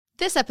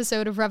This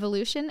episode of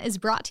Revolution is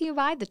brought to you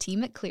by the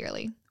team at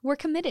Clearly. We're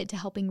committed to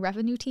helping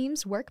revenue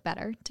teams work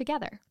better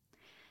together.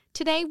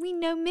 Today, we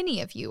know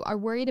many of you are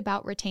worried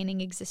about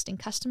retaining existing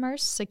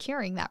customers,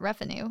 securing that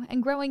revenue,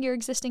 and growing your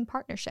existing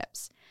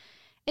partnerships.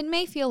 It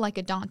may feel like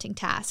a daunting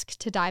task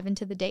to dive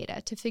into the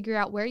data to figure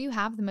out where you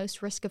have the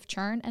most risk of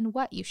churn and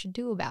what you should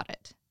do about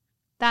it.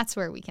 That's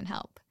where we can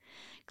help.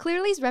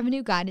 Clearly's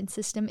revenue guidance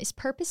system is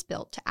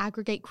purpose-built to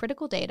aggregate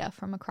critical data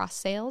from across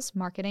sales,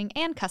 marketing,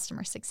 and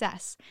customer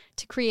success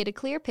to create a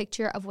clear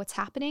picture of what's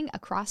happening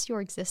across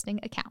your existing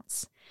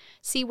accounts.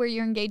 See where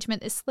your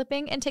engagement is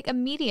slipping and take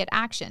immediate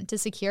action to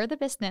secure the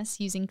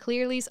business using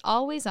Clearly's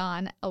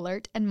always-on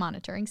alert and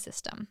monitoring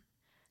system.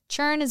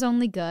 Churn is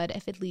only good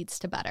if it leads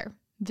to better.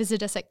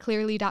 Visit us at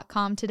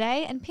clearly.com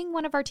today and ping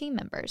one of our team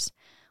members.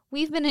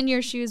 We've been in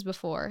your shoes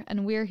before,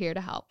 and we're here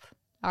to help.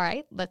 All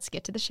right, let's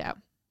get to the show.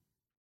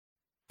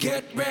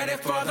 Get ready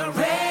for the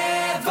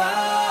revolution.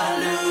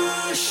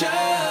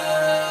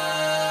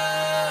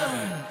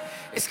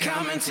 It's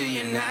coming to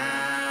you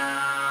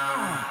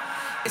now.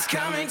 It's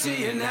coming to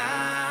you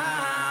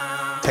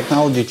now.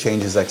 Technology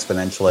changes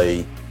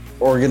exponentially.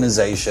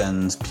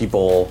 Organizations,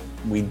 people,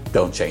 we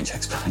don't change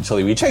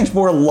exponentially. We change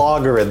more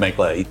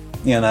logarithmically,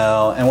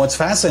 And what's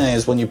fascinating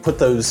is when you put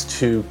those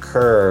two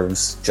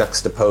curves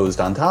juxtaposed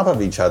on top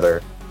of each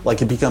other,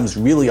 it becomes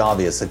really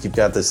obvious that you've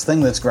got this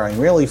thing that's growing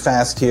really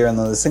fast here and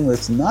then this thing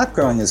that's not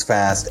growing as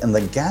fast, and the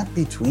gap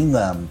between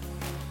them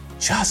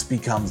just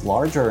becomes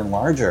larger and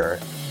larger.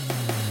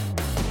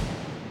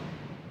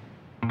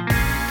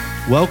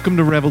 Welcome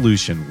to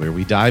Revolution, where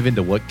we dive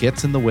into what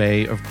gets in the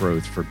way of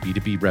growth for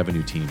B2B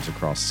revenue teams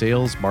across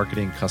sales,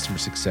 marketing, customer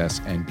success,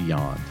 and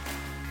beyond.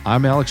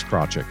 I'm Alex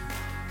Krawczyk.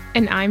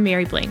 And I'm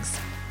Mary Blanks.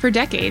 For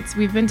decades,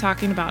 we've been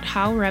talking about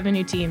how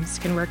revenue teams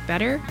can work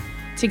better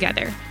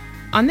together.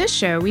 On this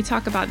show, we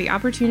talk about the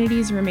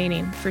opportunities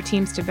remaining for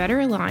teams to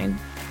better align,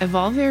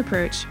 evolve their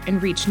approach,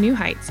 and reach new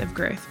heights of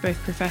growth,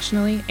 both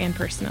professionally and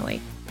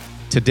personally.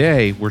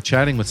 Today, we're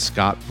chatting with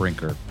Scott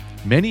Brinker.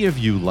 Many of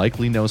you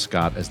likely know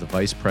Scott as the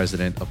Vice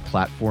President of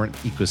Platform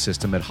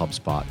Ecosystem at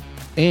HubSpot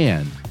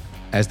and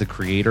as the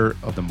creator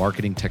of the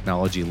Marketing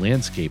Technology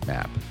Landscape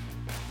Map.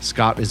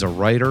 Scott is a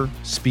writer,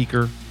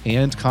 speaker,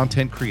 and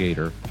content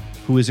creator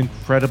who is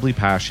incredibly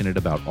passionate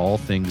about all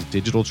things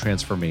digital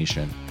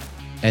transformation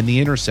and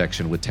the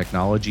intersection with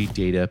technology,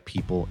 data,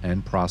 people,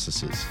 and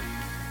processes.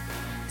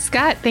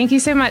 Scott, thank you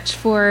so much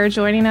for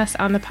joining us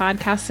on the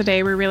podcast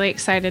today. We're really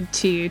excited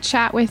to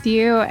chat with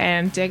you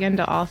and dig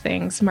into all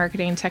things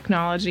marketing,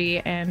 technology,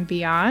 and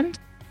beyond.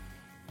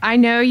 I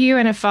know you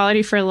and have followed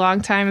you for a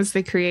long time as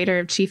the creator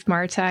of Chief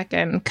MarTech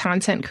and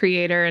content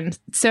creator in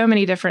so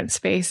many different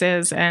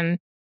spaces, and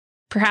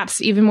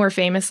perhaps even more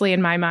famously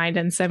in my mind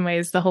in some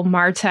ways, the whole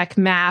MarTech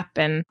map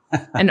and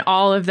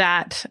all of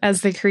that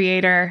as the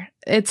creator.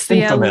 It's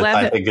the 11th.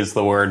 I think is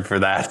the word for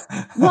that.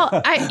 Well,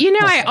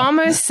 I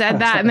almost said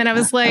that and then I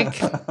was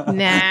like,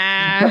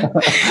 nah.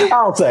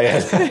 I'll say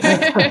it.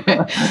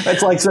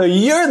 It's like, so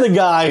you're the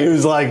guy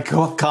who's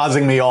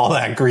causing me all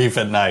that grief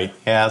at night.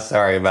 Yeah,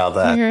 sorry about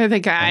that. You're the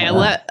guy.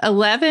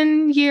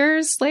 11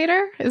 years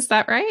later, is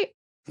that right?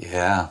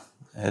 Yeah.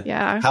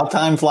 Yeah. How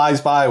time flies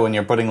by when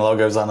you're putting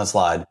logos on a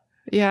slide.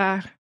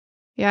 Yeah.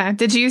 Yeah.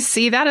 Did you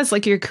see that as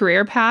your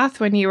career path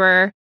when you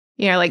were,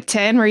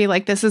 10, where you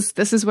this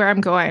is where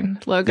I'm going?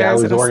 Logos. Yeah, I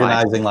was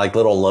organizing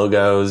little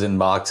logos in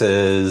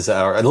boxes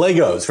or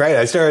Legos, right?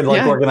 I started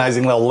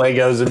organizing little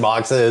Legos in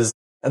boxes.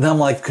 And then I'm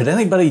like, could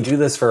anybody do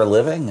this for a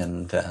living?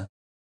 And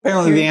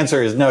apparently the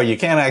answer is no, you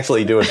can't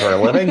actually do it for a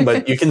living,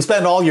 but you can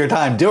spend all your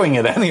time doing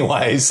it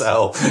anyway.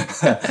 So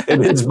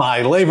it is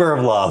my labor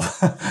of love.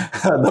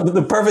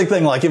 The perfect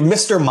thing, if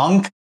Mr.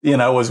 Monk,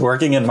 was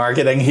working in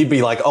marketing, he'd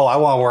be like, oh, I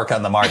want to work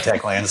on the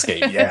MarTech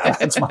landscape. Yeah,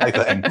 that's my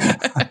thing.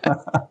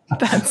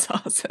 That's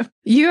awesome.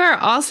 You are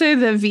also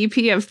the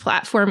VP of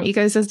Platform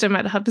Ecosystem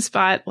at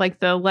HubSpot.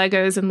 The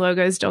Legos and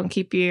logos don't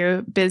keep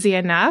you busy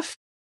enough.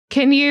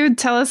 Can you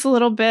tell us a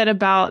little bit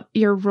about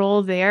your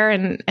role there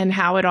and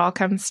how it all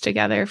comes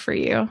together for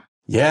you?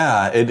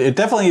 Yeah, it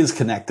definitely is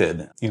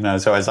connected.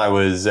 So as I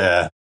was,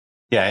 in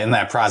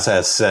that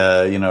process,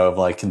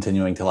 of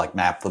continuing to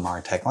map the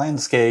MarTech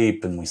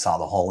landscape, and we saw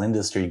the whole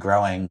industry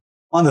growing.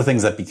 One of the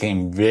things that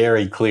became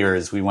very clear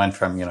as we went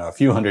from, a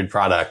few hundred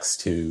products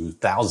to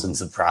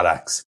thousands of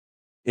products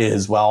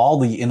is while all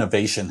the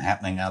innovation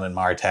happening out in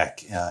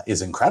MarTech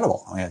is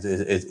incredible. I mean,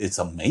 it's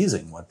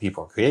amazing what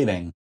people are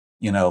creating.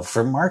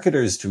 For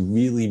marketers to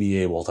really be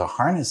able to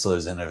harness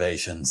those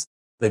innovations,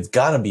 they've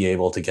got to be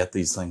able to get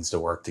these things to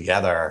work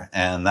together.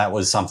 And that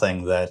was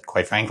something that,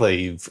 quite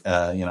frankly, in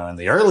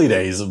the early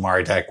days of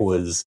MarTech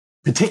was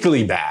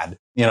particularly bad.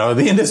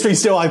 The industry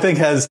still, I think,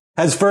 has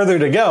further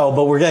to go,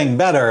 but we're getting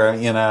better,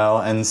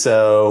 and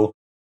so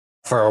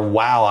for a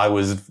while, I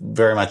was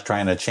very much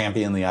trying to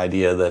champion the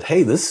idea that,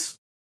 hey, this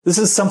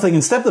is something,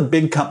 instead of the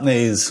big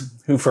companies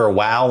who for a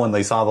while, when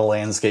they saw the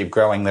landscape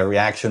growing, their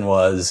reaction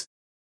was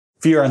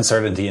fear,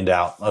 uncertainty, and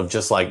doubt of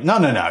just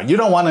no, you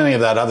don't want any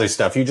of that other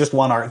stuff. You just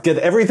want get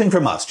everything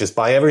from us. Just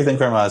buy everything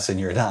from us and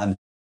you're done.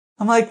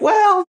 I'm like,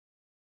 well,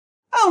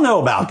 I don't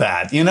know about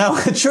that.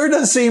 It sure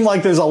does seem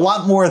like there's a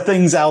lot more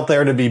things out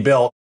there to be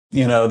built,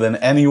 than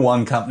any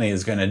one company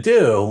is going to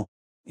do,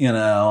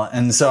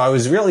 and so I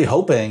was really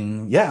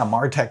hoping, a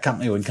MarTech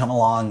company would come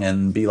along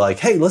and be like,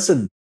 hey,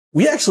 listen,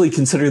 we actually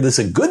consider this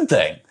a good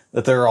thing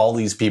that there are all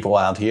these people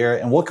out here,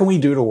 and what can we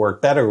do to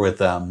work better with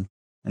them?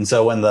 And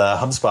so when the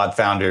HubSpot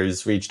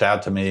founders reached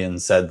out to me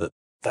and said that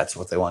that's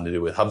what they wanted to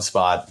do with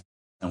HubSpot,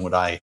 and would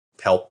I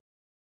help,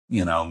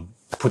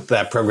 put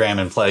that program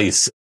in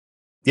place?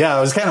 Yeah,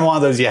 it was kind of one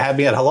of those you had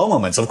me at hello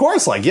moments. Of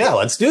course,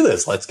 let's do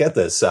this. Let's get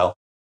this. So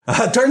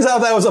it turns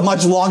out that was a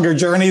much longer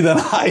journey than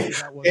I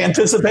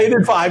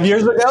anticipated 5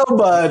 years ago.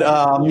 But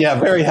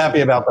very happy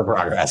about the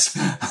progress.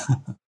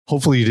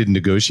 Hopefully you didn't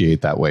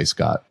negotiate that way,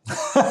 Scott.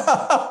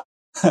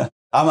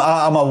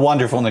 I'm a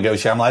wonderful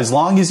negotiator. As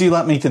long as you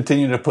let me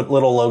continue to put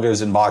little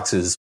logos in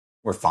boxes,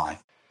 we're fine.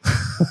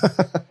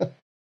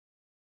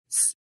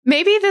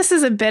 Maybe this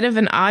is a bit of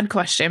an odd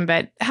question,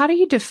 but how do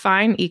you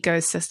define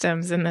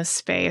ecosystems in this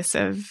space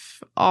of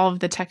all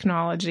of the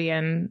technology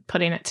and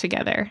putting it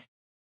together?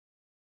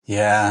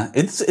 Yeah,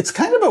 it's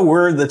kind of a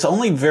word that's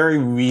only very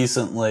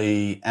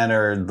recently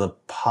entered the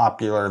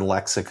popular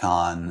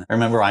lexicon. I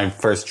remember when I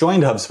first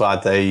joined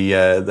HubSpot,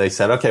 they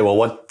said, okay, well,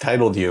 what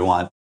title do you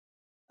want?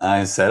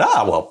 I said,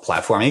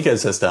 platform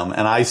ecosystem.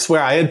 And I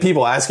swear I had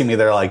people asking me,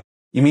 they're like,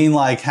 you mean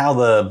like how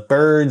the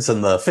birds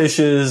and the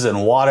fishes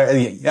and water?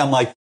 And I'm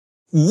like,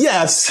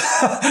 yes,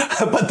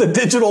 but the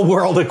digital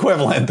world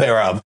equivalent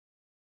thereof.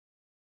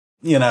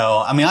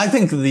 I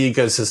think the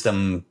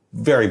ecosystem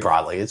very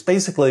broadly, it's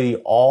basically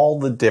all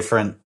the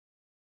different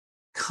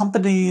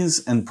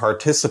companies and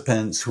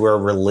participants who are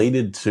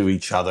related to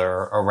each other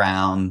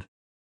around,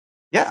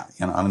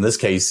 in this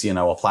case,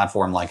 a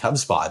platform like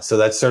HubSpot. So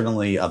that's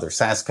certainly other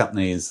SaaS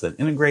companies that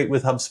integrate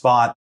with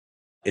HubSpot.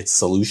 It's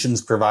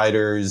solutions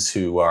providers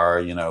who are,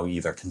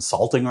 either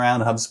consulting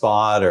around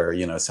HubSpot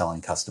or,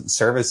 selling custom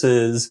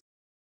services.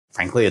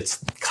 Frankly, it's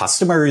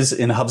customers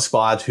in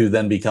HubSpot who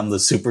then become the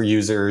super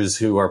users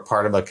who are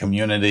part of a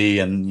community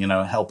and,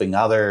 helping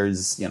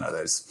others.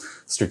 There's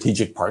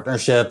strategic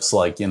partnerships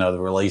like, the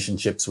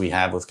relationships we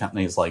have with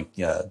companies like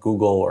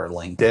Google or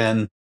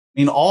LinkedIn.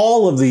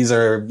 All of these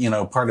are,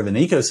 part of an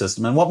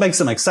ecosystem. And what makes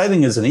them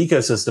exciting as an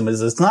ecosystem is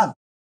it's not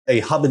a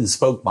hub and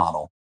spoke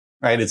model,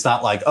 right? It's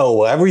not like,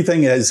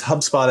 everything is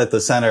HubSpot at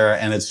the center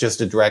and it's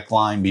just a direct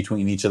line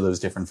between each of those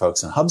different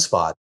folks in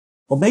HubSpot.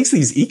 What makes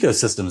these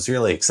ecosystems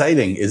really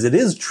exciting is it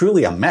is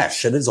truly a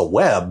mesh. It is a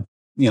web,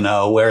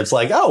 where it's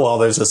like,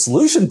 there's a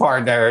solution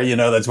partner,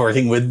 that's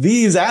working with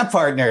these app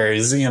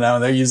partners,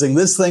 they're using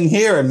this thing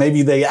here and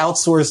maybe they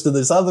outsource to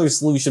this other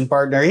solution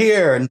partner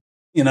here. And,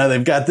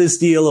 they've got this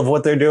deal of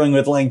what they're doing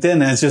with LinkedIn.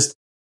 And it's just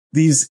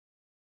these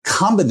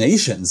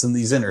combinations and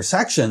these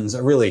intersections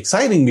are really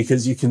exciting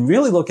because you can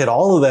really look at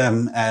all of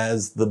them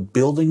as the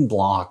building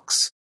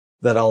blocks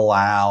that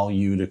allow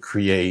you to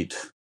create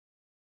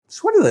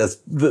sort of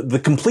the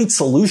complete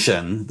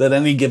solution that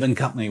any given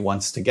company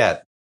wants to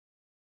get.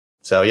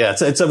 So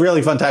it's a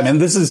really fun time. And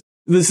this is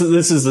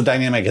the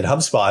dynamic at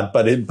HubSpot,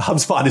 but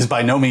HubSpot is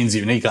by no means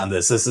unique on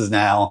this. This is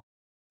now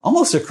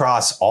almost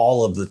across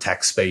all of the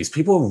tech space.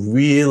 People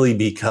really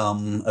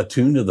become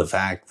attuned to the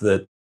fact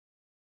that,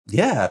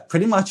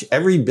 pretty much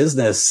every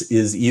business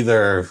is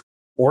either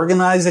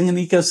organizing an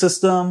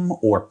ecosystem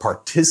or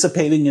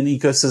participating in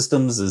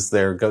ecosystems as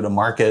their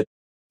go-to-market.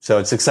 So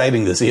it's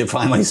exciting to see it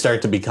finally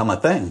start to become a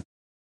thing.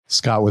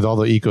 Scott, with all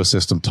the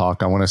ecosystem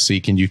talk, I want to see,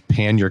 can you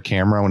pan your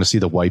camera? I want to see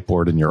the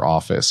whiteboard in your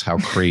office, how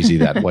crazy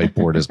that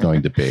whiteboard is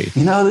going to be.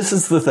 This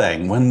is the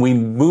thing. When we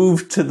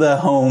moved to the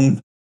home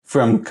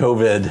from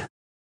COVID,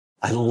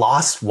 I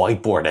lost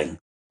whiteboarding.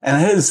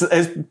 And it's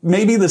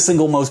maybe the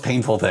single most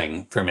painful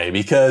thing for me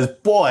because,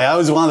 boy, I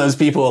was one of those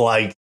people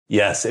like,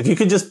 yes, if you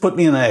could just put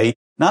me in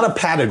not a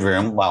padded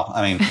room. Well,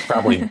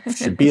 probably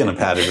should be in a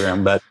padded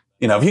room, but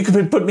if you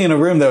could put me in a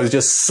room that was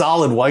just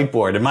solid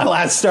whiteboard. In my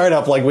last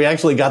startup, we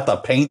actually got the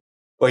paint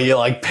where you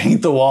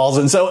paint the walls.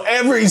 And so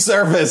every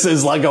surface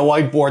is like a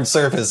whiteboard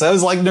surface. That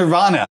was like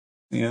nirvana,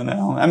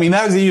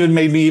 that was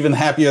made me even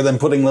happier than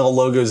putting little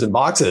logos in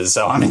boxes.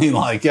 So,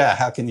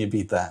 how can you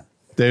beat that?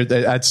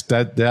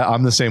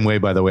 I'm the same way,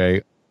 by the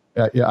way.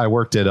 I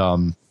worked at,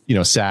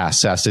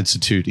 SaaS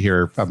Institute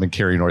here up in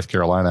Cary, North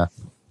Carolina.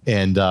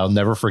 And I'll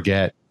never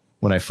forget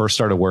when I first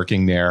started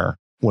working there,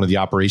 one of the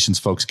operations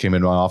folks came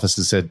into my office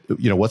and said,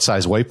 what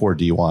size whiteboard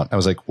do you want? I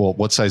was like, well,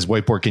 what size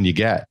whiteboard can you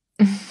get?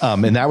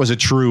 And that was a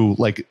true,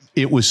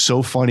 it was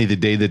so funny the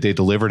day that they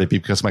delivered it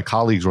because my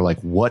colleagues were like,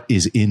 what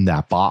is in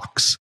that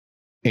box?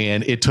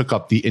 And it took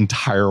up the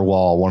entire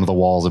wall, one of the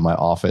walls in my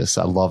office.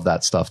 I love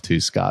that stuff too,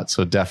 Scott.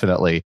 So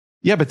definitely.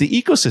 Yeah, but the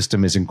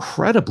ecosystem is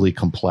incredibly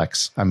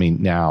complex.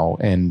 Now,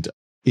 and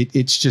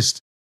it's just,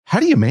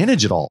 how do you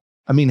manage it all?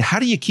 How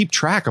do you keep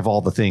track of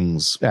all the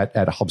things at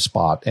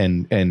HubSpot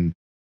and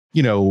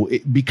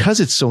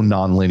because it's so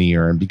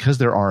nonlinear and because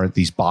there aren't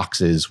these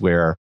boxes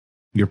where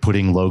you're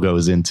putting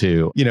logos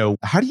into,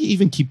 how do you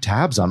even keep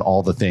tabs on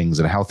all the things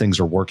and how things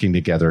are working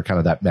together, kind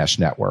of that mesh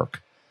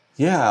network?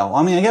 Yeah.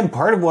 Well, again,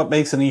 part of what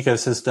makes an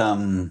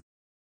ecosystem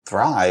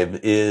thrive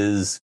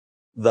is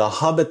the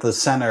hub at the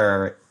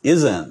center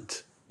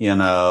isn't,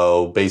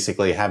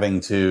 basically having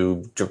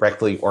to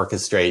directly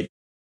orchestrate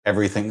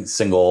everything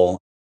single,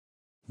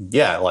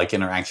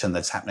 interaction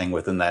that's happening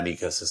within that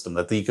ecosystem,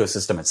 that the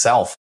ecosystem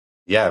itself,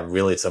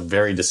 really, it's a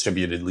very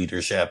distributed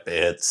leadership.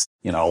 It's,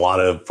 a lot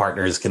of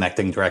partners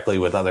connecting directly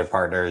with other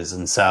partners.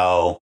 And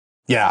so,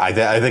 I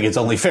think it's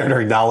only fair to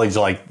acknowledge,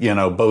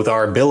 both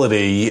our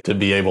ability to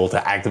be able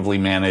to actively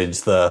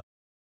manage the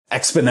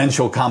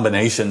exponential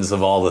combinations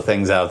of all the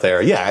things out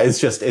there. Yeah,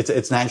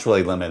 it's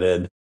naturally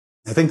limited.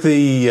 I think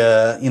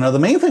the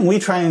main thing we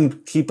try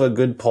and keep a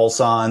good pulse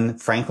on,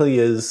 frankly,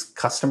 is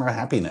customer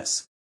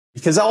happiness.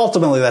 Because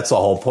ultimately that's the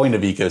whole point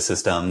of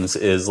ecosystems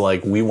is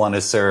we want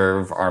to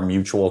serve our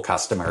mutual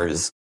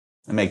customers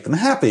and make them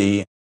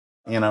happy,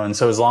 and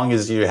so as long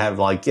as you have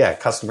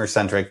customer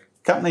centric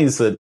companies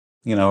that,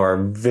 are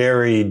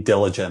very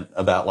diligent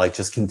about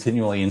just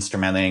continually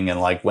instrumenting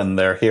and when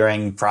they're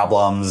hearing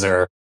problems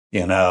or,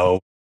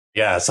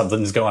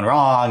 something's going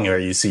wrong or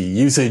you see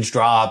usage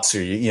drops or,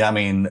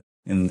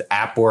 in the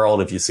app world,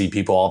 if you see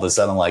people all of a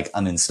sudden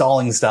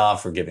uninstalling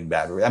stuff or giving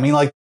bad,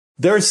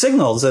 there are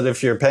signals that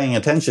if you're paying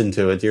attention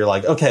to it, you're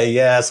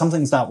okay,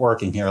 something's not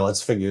working here.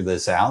 Let's figure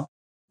this out.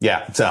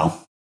 Yeah.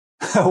 So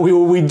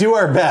we do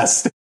our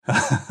best.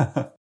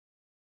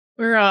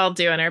 We're all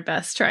doing our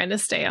best trying to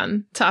stay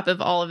on top of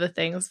all of the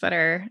things that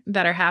are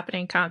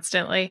happening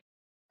constantly.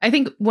 I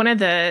think one of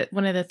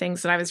the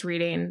things that I was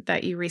reading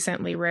that you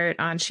recently wrote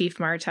on Chief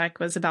MarTech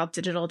was about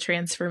digital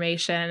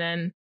transformation.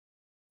 And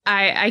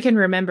I can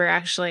remember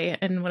actually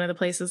in one of the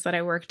places that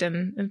I worked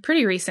in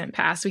pretty recent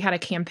past, we had a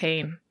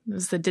campaign. It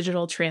was the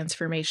digital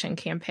transformation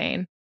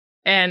campaign.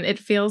 And it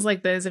feels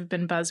like those have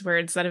been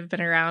buzzwords that have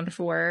been around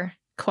for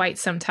quite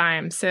some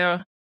time. So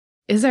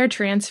is our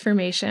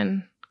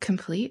transformation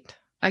complete?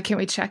 Can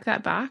we check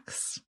that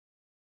box?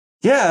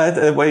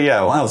 Yeah.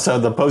 Wow. So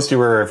the post you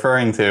were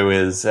referring to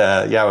is,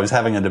 I was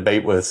having a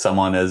debate with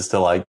someone as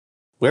to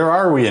where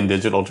are we in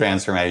digital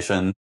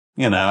transformation?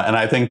 And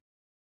I think,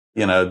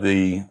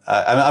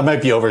 I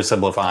might be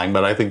oversimplifying,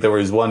 but I think there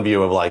was one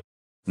view of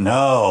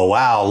no,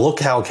 wow, look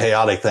how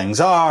chaotic things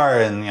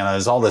are. And,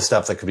 there's all this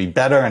stuff that could be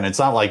better. And it's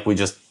not like we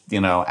just,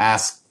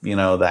 ask,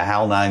 the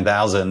HAL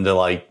 9000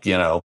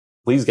 to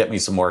please get me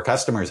some more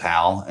customers,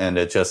 Hal. And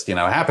it just,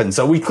 happened.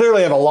 So we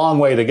clearly have a long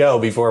way to go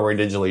before we're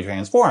digitally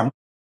transformed.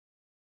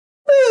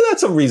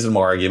 That's a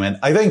reasonable argument.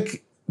 I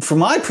think from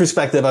my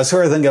perspective, I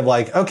sort of think of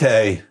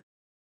okay,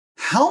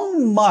 how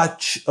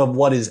much of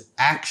what is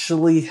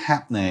actually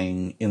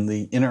happening in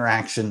the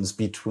interactions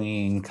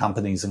between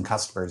companies and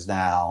customers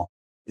now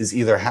is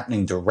either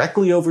happening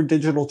directly over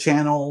digital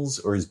channels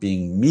or is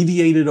being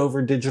mediated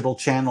over digital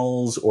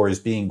channels or is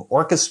being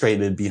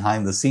orchestrated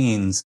behind the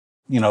scenes,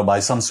 by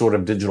some sort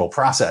of digital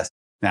process.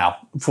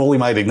 Now, fully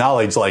might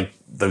acknowledge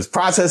those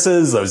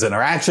processes, those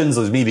interactions,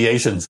 those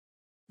mediations,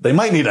 they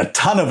might need a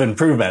ton of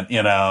improvement,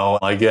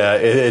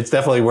 it's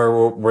definitely where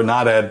we're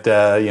not at,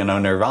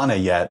 nirvana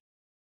yet.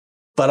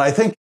 But I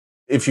think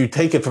if you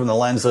take it from the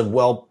lens of,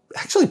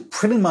 actually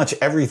pretty much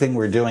everything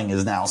we're doing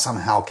is now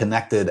somehow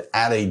connected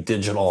at a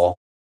digital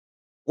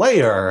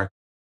layer,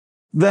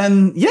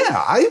 then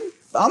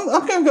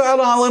I'm going to go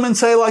out on a limb and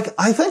say,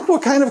 I think we're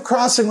kind of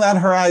crossing that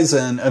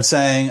horizon of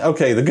saying,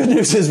 okay, the good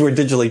news is we're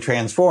digitally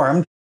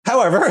transformed.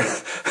 However,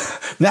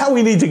 now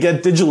we need to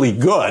get digitally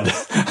good.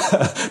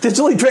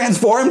 Digitally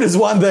transformed is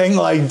one thing,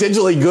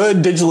 digitally good,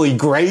 digitally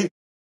great.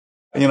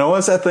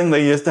 What's that thing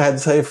they used to have to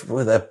say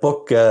for that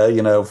book,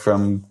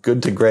 from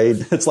good to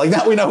great? It's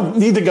now we don't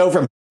need to go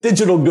from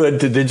digital good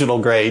to digital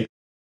great.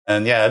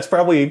 And it's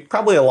probably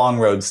a long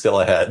road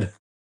still ahead.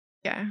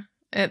 Yeah.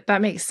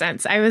 That makes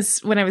sense.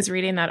 When I was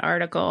reading that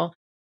article,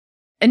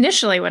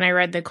 initially when I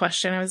read the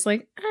question, I was I'm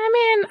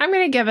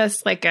going to give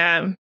us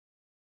a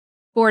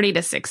 40 to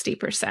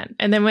 60%.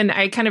 And then when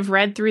I kind of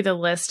read through the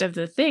list of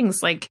the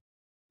things,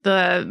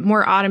 the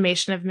more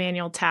automation of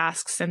manual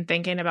tasks and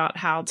thinking about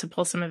how to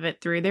pull some of it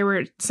through, there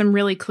were some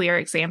really clear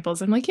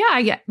examples. I'm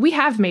we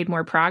have made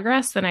more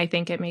progress than I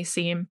think it may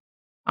seem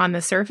on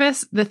the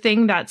surface. The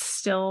thing that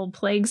still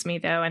plagues me,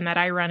 though, and that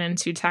I run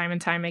into time and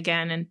time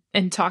again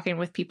and talking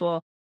with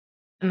people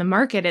in the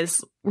market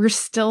is we're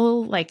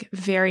still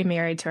very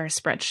married to our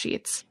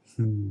spreadsheets.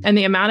 And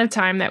the amount of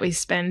time that we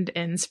spend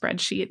in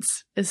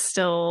spreadsheets is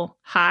still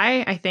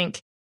high. I think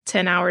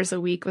 10 hours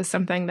a week was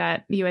something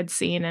that you had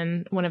seen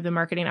in one of the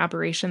marketing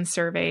operations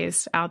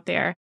surveys out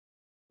there.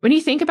 When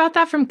you think about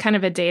that from kind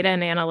of a data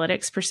and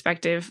analytics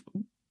perspective,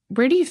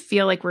 where do you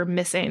feel like we're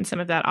missing some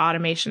of that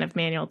automation of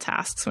manual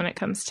tasks when it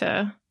comes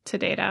to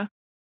data?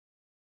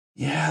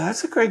 Yeah,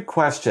 that's a great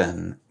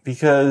question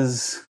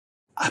because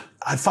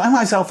I find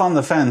myself on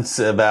the fence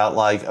about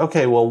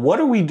okay, well,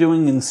 what are we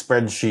doing in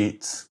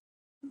spreadsheets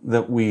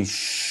that we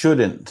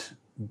shouldn't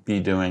be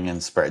doing in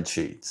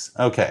spreadsheets?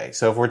 Okay,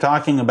 so if we're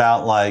talking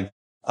about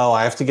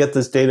I have to get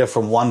this data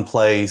from one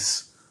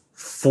place,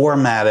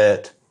 format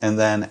it, and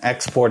then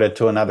export it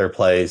to another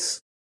place,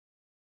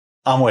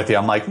 I'm with you.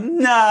 I'm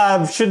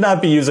nah, should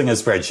not be using a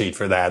spreadsheet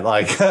for that.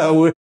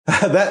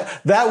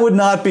 that would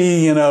not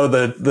be,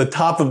 the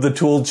top of the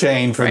tool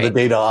chain for the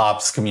data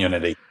ops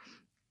community.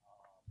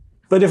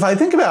 But if I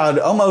think about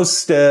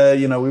almost,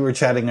 we were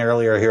chatting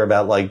earlier here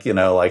about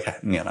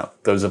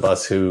those of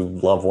us who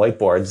love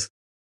whiteboards,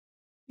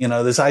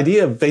 this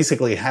idea of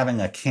basically having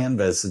a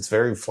canvas, it's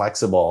very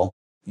flexible,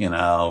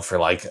 for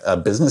like a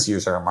business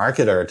user or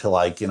marketer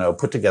to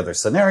put together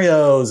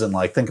scenarios and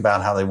think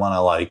about how they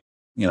want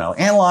to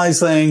analyze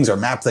things or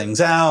map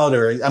things out.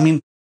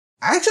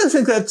 I actually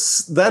think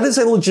that is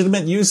a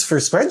legitimate use for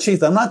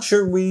spreadsheets. I'm not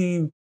sure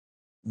we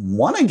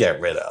want to get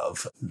rid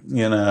of.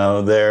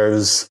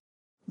 There's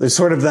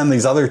sort of then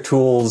these other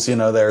tools,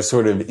 they're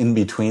sort of in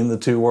between the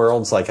two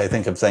worlds. Like I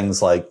think of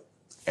things like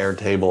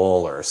Airtable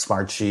or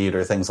Smartsheet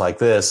or things like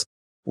this,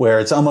 where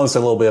it's almost a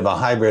little bit of a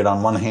hybrid.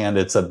 On one hand,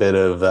 it's a bit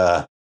of,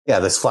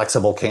 this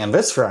flexible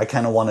canvas for I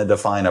kind of want to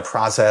define a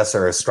process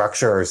or a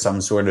structure or some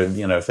sort of,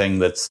 thing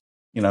that's,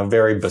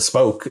 very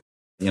bespoke,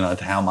 to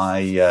how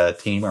my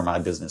team or my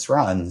business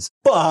runs.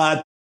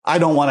 But I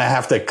don't want to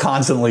have to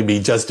constantly be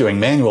just doing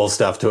manual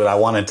stuff to it. I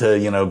want it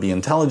to, be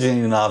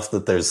intelligent enough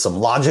that there's some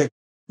logic.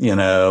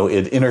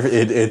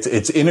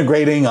 It's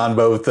integrating on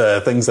both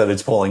things that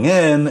it's pulling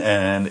in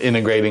and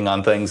integrating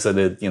on things that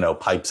it,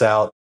 pipes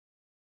out.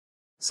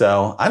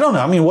 So I don't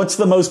know. What's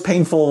the most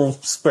painful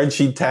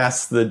spreadsheet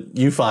task that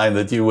you find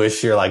that you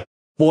wish you're like,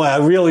 boy, I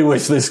really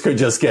wish this could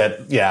just get,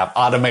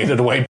 automated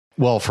away?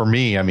 Well, for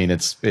me,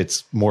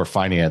 it's more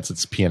finance,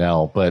 it's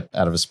P&L, but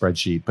out of a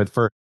spreadsheet. But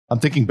I'm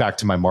thinking back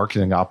to my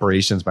marketing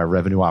operations, my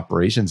revenue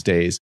operations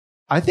days.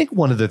 I think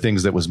one of the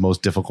things that was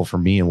most difficult for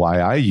me and why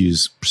I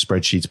use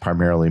spreadsheets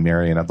primarily,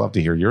 Mary, and I'd love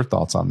to hear your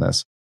thoughts on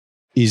this,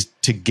 is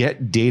to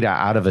get data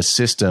out of a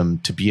system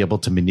to be able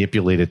to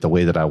manipulate it the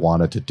way that I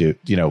wanted to do,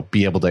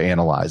 be able to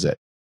analyze it.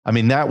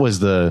 That was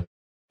the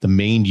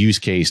main use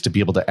case, to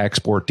be able to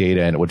export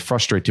data, and it would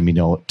frustrate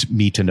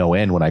me to no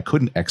end when I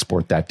couldn't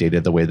export that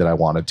data the way that I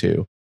wanted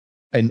to.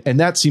 And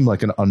that seemed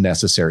like an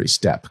unnecessary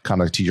step,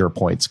 kind of to your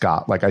point,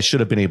 Scott. Like I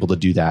should have been able to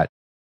do that,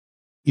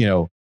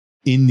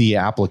 in the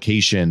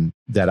application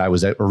that I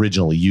was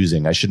originally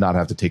using. I should not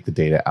have to take the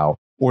data out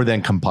or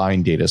then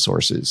combine data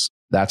sources.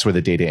 That's where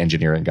the data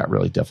engineering got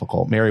really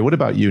difficult. Mary, what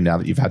about you now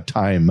that you've had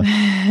time to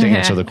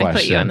answer the question? I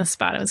put you on the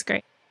spot. It was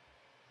great.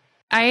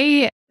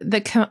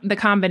 The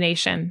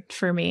combination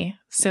for me.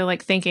 So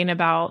thinking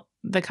about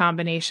the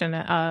combination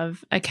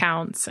of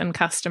accounts and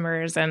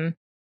customers. And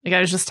I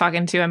was just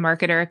talking to a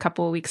marketer a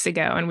couple of weeks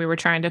ago, and we were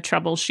trying to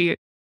troubleshoot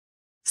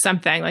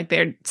something.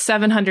 Their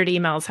 700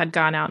 emails had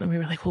gone out, and we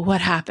were like, well, what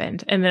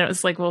happened? And then it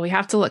was like, well, we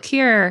have to look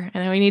here,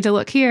 and then we need to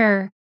look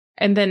here.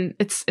 And then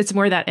it's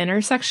more that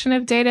intersection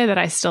of data that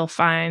I still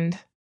find,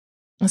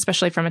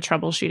 especially from a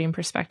troubleshooting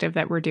perspective,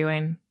 that we're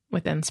doing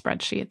within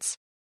spreadsheets.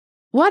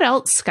 What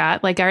else,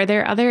 Scott? Are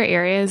there other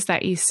areas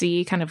that you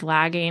see kind of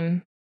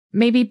lagging,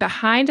 maybe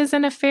behind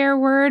isn't a fair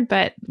word,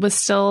 but was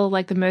still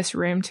the most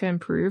room to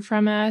improve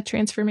from a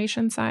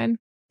transformation side?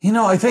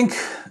 I think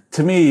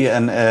to me,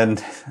 and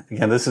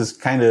again, this is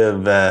kind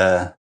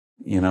of,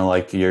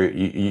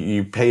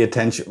 you pay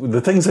attention,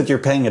 the things that you're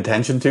paying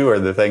attention to are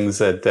the things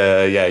that,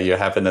 you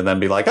happen to then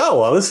be like,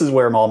 oh, well, this is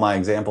where all my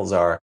examples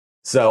are.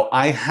 So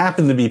I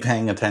happen to be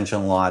paying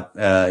attention a lot,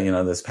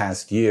 this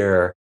past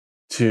year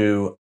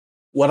to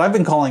what I've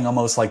been calling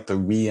almost like the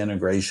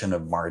reintegration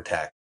of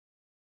MarTech,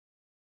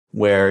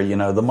 where,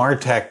 the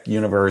MarTech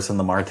universe and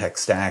the MarTech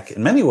stack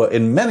in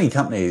many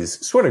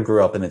companies sort of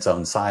grew up in its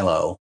own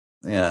silo.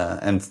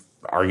 And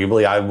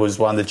arguably I was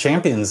one of the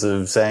champions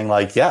of saying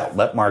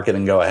let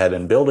marketing go ahead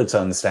and build its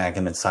own stack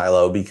in its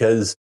silo,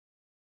 because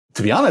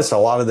to be honest, a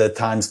lot of the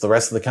times the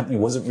rest of the company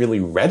wasn't really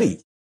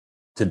ready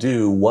to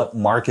do what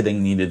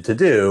marketing needed to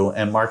do.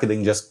 And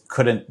marketing just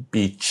couldn't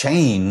be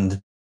chained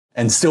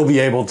and still be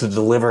able to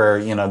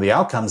deliver, the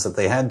outcomes that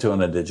they had to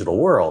in a digital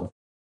world.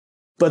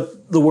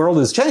 But the world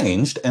has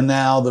changed, and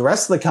now the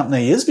rest of the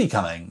company is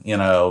becoming,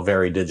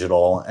 very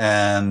digital.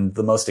 And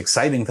the most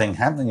exciting thing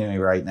happening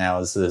right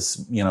now is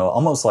this,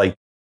 almost like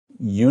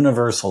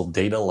universal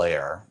data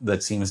layer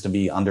that seems to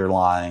be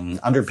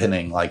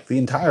underpinning the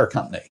entire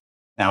company.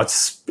 Now,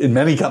 it's in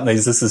many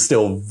companies, this is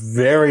still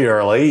very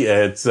early.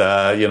 It's,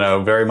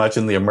 very much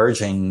in the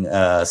emerging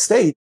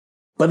state.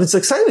 But it's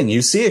exciting.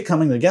 You see it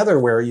coming together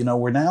where,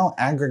 we're now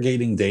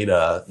aggregating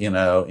data,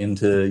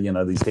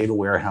 into, these data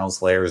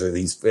warehouse layers, or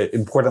these,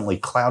 importantly,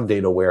 cloud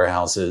data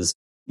warehouses,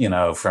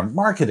 from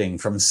marketing,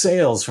 from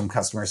sales, from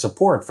customer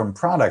support, from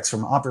products,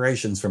 from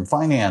operations, from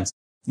finance.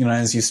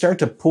 As you start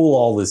to pull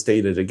all this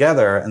data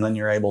together, and then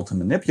you're able to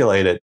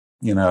manipulate it,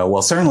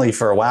 well, certainly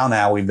for a while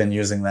now, we've been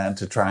using that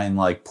to try and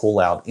pull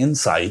out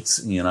insights,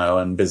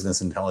 and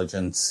business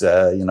intelligence,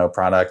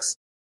 products,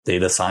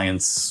 data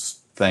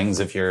science things,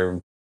 if you're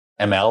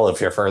ML, if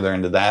you're further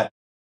into that.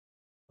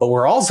 But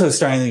we're also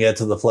starting to get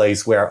to the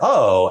place where,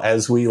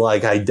 as we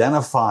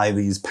identify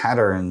these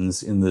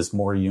patterns in this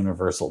more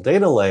universal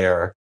data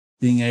layer,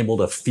 being able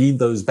to feed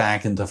those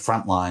back into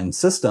frontline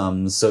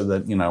systems so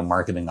that,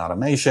 marketing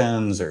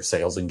automations or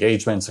sales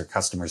engagements or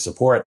customer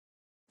support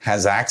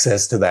has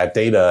access to that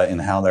data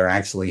and how they're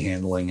actually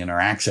handling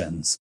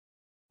interactions.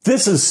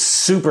 this is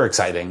super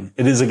exciting.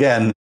 It is,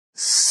 again,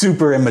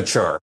 super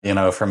immature,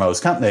 for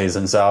most companies.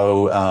 And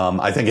so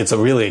I think it's a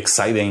really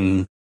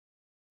exciting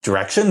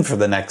direction for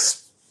the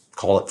next,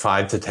 call it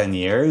 5 to 10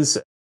 years,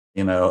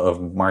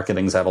 of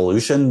marketing's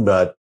evolution.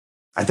 But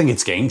I think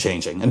it's game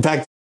changing. In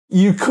fact,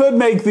 you could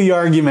make the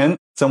argument,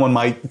 someone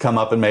might come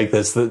up and make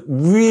this, that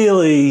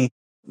really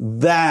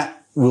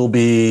that will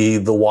be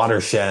the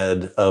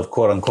watershed of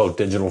quote unquote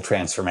digital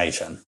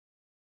transformation.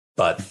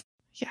 But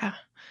yeah,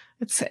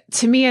 it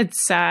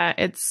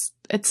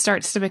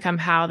starts to become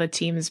how the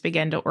teams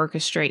begin to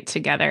orchestrate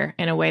together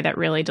in a way that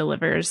really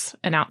delivers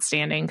an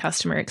outstanding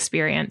customer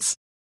experience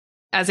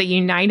as a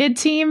united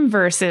team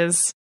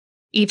versus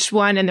each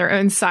one in their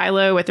own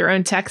silo with their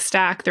own tech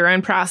stack, their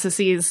own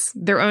processes,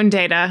 their own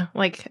data.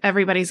 Like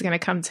everybody's going to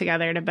come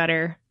together to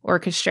better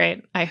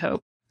orchestrate, I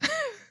hope.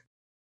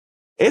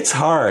 It's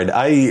hard.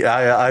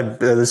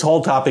 This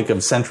whole topic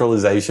of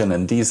centralization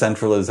and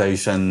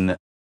decentralization,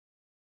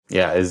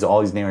 is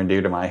always near and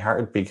dear to my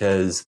heart,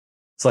 because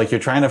it's like you're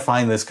trying to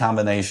find this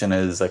combination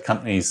as a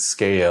company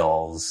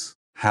scales.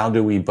 How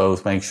do we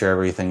both make sure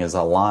everything is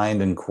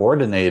aligned and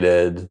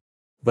coordinated,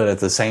 but at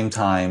the same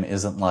time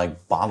isn't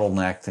like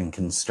bottlenecked and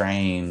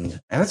constrained?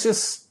 And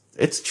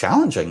it's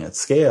challenging at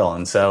scale.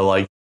 And so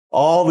like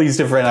all these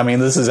different,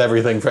 this is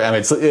everything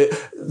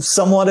it's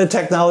somewhat a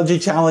technology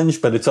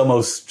challenge, but it's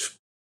almost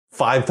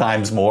 5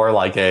 times more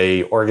like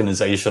a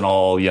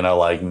organizational,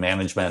 like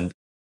management,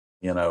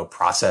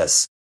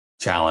 process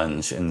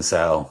challenge. And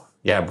so,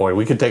 yeah, boy,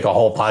 we could take a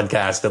whole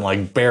podcast and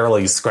like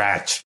barely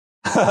scratch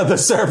the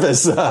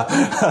surface of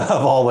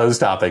all those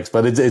topics,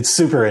 but it's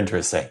super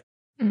interesting.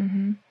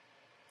 Mm-hmm.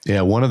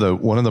 Yeah, one of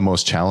the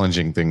most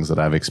challenging things that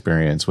I've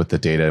experienced with the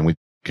data, and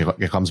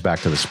it comes back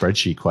to the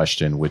spreadsheet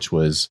question, which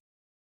was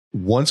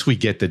once we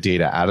get the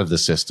data out of the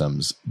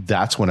systems,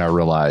 that's when I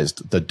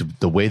realized that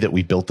the way that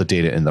we built the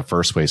data in the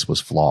first place was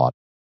flawed.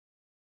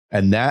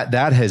 And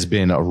that has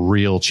been a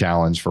real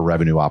challenge for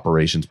revenue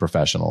operations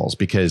professionals,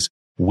 because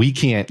we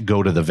can't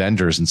go to the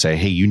vendors and say,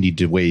 hey, you need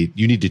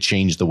to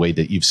change the way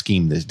that you've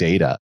schemed this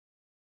data.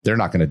 They're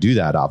not going to do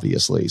that,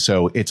 obviously.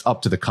 So it's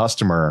up to the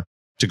customer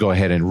to go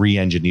ahead and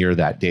re-engineer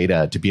that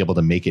data to be able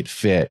to make it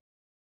fit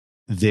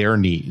their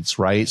needs,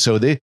 right? So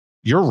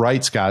you're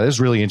right, Scott. This is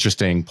a really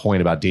interesting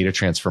point about data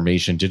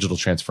transformation, digital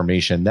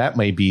transformation. That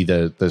may be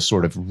the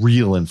sort of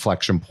real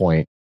inflection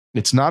point.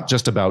 It's not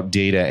just about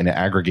data and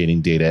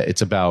aggregating data.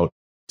 It's about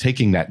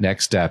taking that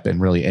next step and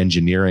really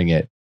engineering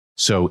it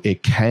so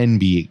it can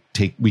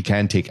we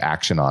can take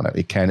action on it.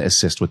 It can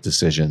assist with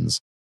decisions.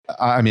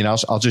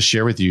 I'll just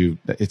share with you,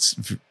 it's,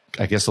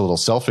 I guess, a little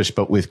selfish,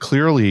 but with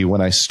Clearly,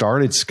 when I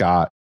started,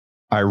 Scott,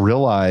 I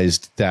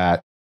realized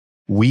that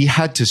we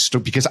had to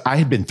start, because I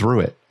had been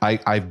through it.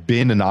 I've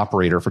been an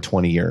operator for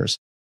 20 years.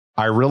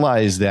 I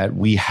realized that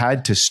we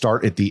had to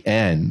start at the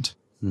end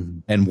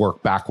and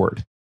work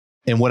backward.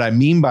 And what I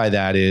mean by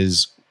that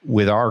is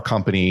with our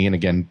company, and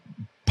again,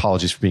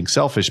 apologies for being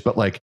selfish, but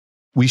like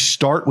we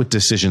start with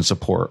decision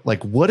support.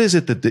 Like, what is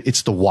it that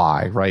it's the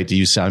why, right? Do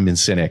you sound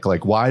cynic?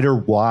 Like, why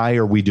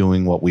are we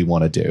doing what we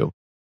want to do?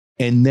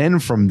 And then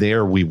from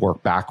there, we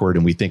work backward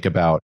and we think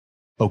about,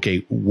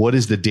 okay, what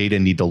does the data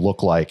need to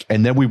look like?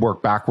 And then we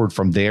work backward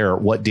from there.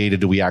 What data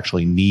do we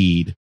actually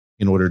need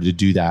in order to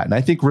do that? And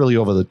I think really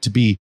to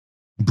be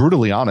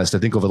brutally honest, I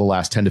think over the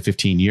last 10 to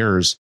 15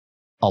 years,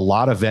 a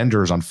lot of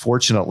vendors,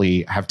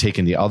 unfortunately, have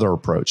taken the other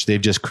approach.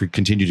 They've just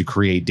continued to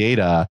create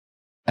data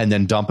and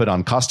then dump it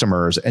on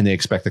customers, and they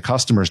expect the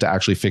customers to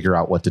actually figure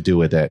out what to do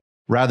with it,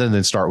 rather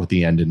than start with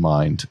the end in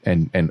mind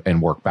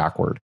and work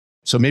backward.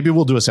 So maybe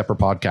we'll do a separate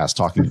podcast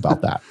talking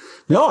about that.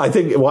 No, I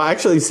think, well,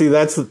 actually, see,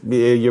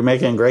 you're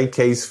making a great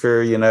case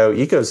for,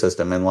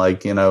 ecosystem, and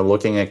like,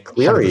 looking at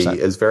Cleary 100%.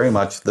 Is very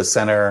much the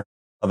center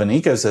of an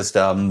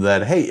ecosystem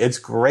that, hey, it's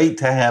great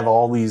to have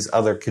all these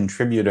other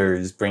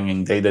contributors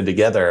bringing data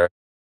together,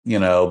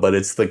 but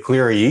it's the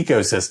Cleary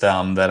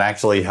ecosystem that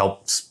actually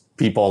helps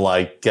people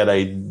like get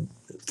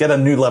a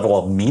new level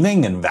of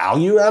meaning and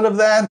value out of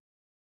that.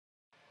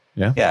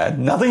 Yeah.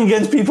 Nothing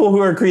against people who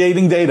are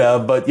creating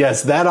data, but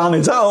yes, that on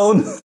its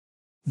own,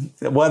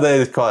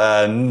 whether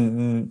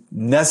it's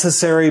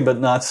necessary but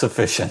not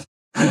sufficient.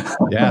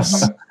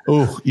 Yes.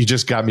 Oh, you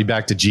just got me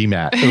back to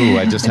GMAT. Oh,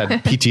 I just had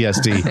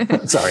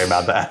PTSD. Sorry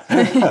about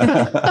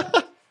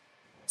that.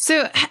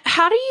 So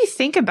how do you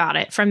think about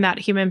it from that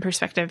human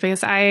perspective?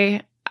 Because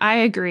I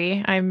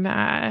agree.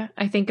 I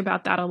think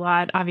about that a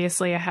lot.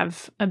 Obviously, I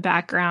have a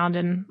background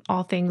in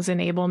all things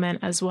enablement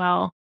as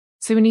well.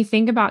 So when you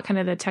think about kind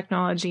of the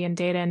technology and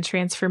data and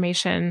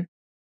transformation,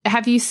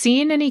 have you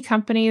seen any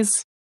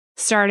companies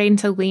starting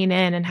to lean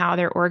in and how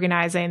they're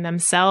organizing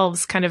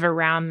themselves kind of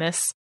around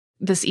this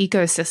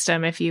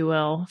ecosystem, if you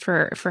will,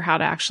 for how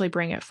to actually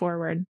bring it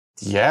forward?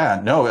 Yeah,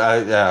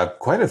 no,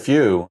 quite a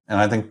few. And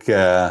I think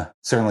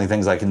certainly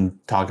things I can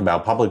talk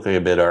about publicly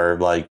a bit are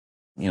like,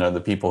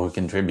 the people who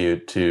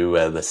contribute to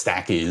the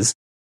Stackies.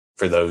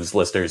 For those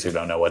listeners who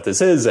don't know what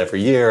this is,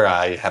 every year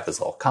I have this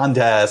little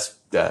contest,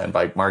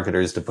 invite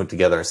marketers to put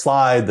together a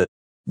slide that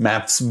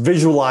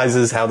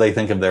visualizes how they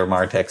think of their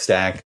MarTech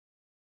stack.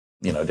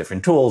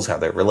 different tools, how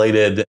they're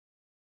related.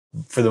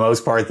 For the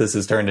most part, this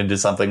has turned into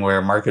something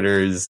where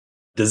marketers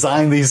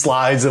design these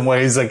slides in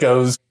ways that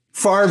goes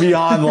far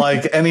beyond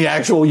like any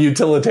actual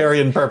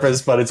utilitarian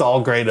purpose, but it's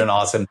all great and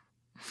awesome.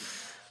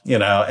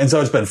 And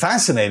so it's been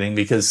fascinating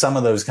because some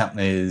of those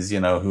companies,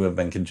 who have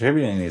been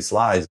contributing these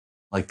slides,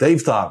 like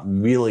they've thought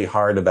really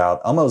hard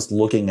about almost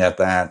looking at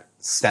that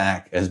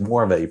stack as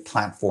more of a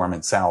platform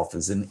itself,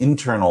 as an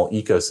internal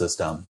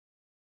ecosystem.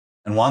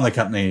 And one of the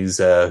companies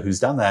who's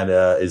done that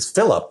is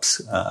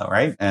Philips,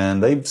 right?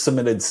 And they've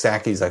submitted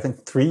stackies, I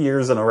think, 3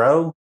 years in a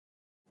row,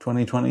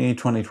 2020,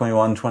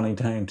 2021,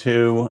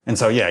 2022. And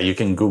so, yeah, you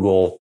can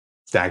Google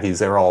stackies.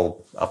 They're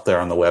all up there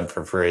on the web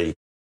for free.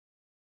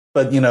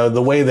 But,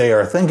 the way they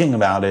are thinking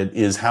about it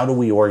is how do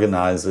we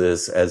organize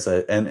this as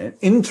an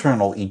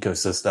internal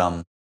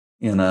ecosystem,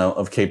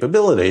 of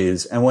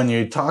capabilities. And when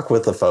you talk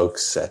with the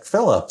folks at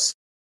Philips,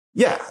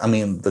 yeah, I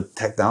mean, the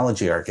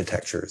technology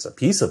architecture is a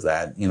piece of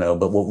that,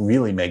 but what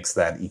really makes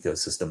that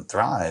ecosystem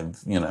thrive,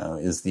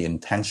 is the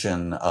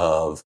intention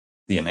of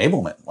the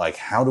enablement. Like,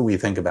 how do we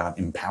think about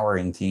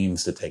empowering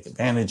teams to take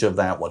advantage of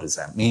that? What does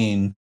that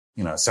mean?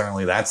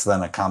 Certainly that's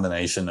then a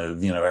combination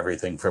of,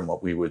 everything from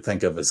what we would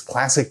think of as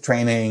classic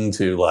training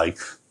to like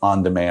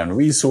on-demand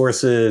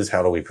resources.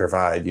 How do we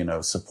provide,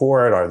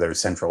 support? Are there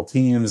central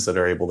teams that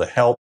are able to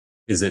help?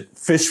 Is it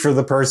fish for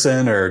the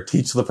person or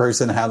teach the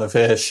person how to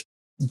fish?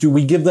 Do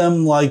we give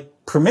them like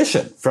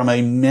permission from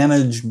a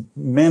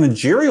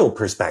managerial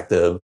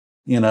perspective?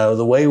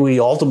 The way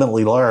we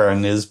ultimately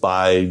learn is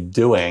by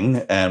doing.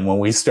 And when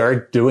we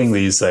start doing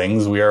these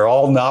things, we are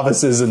all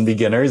novices and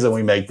beginners and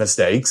we make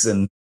mistakes.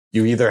 And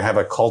you either have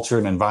a culture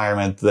and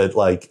environment that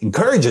like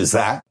encourages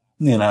that,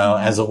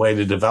 as a way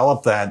to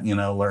develop that,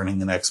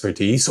 learning and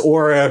expertise,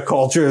 or a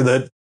culture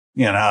that,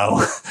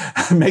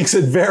 makes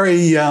it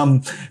very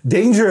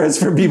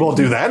dangerous for people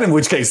to do that, in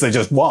which case they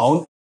just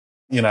won't,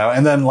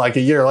 and then like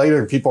a year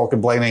later, people are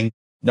complaining,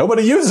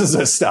 nobody uses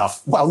this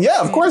stuff. Well,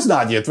 yeah, of course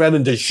not. You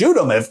threatened to shoot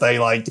them if they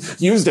like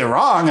used it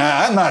wrong.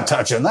 I'm not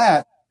touching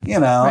that,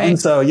 Right. And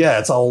so, yeah,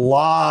 it's a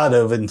lot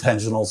of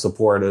intentional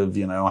support of,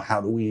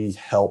 how do we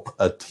help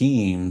a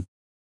team,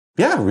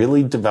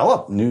 really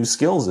develop new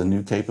skills and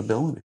new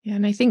capability. Yeah.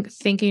 And I think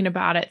thinking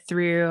about it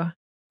through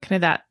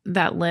kind of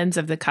that lens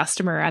of the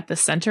customer at the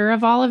center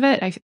of all of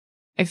it,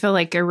 I feel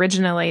like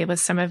originally with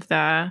some of the,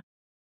 I'm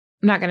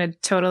not going to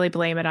totally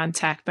blame it on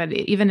tech, but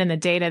even in the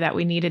data that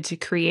we needed to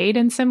create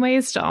in some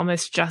ways to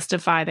almost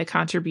justify the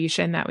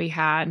contribution that we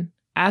had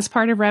as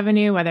part of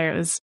revenue, whether it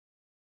was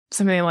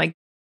something like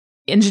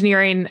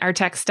engineering our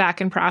tech stack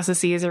and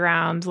processes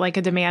around like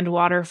a demand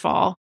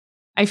waterfall.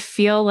 I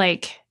feel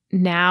like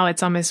now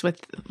it's almost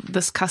with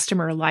this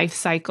customer life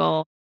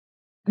cycle.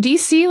 Do you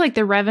see like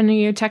the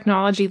revenue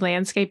technology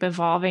landscape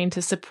evolving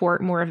to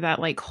support more of that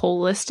like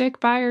holistic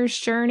buyer's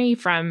journey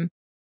from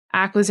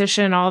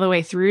acquisition all the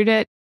way through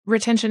to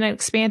retention and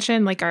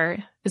expansion? Like,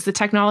 is the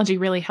technology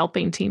really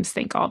helping teams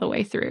think all the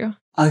way through?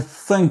 I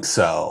think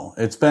so.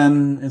 It's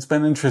been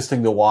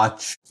interesting to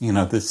watch,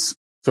 this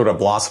sort of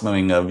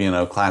blossoming of,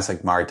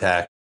 classic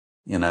MarTech,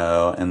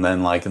 and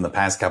then like in the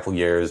past couple of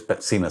years,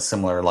 but seen a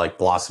similar like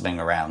blossoming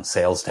around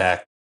sales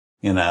tech,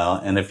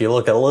 and if you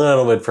look a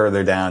little bit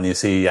further down, you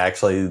see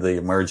actually the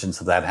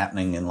emergence of that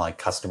happening in like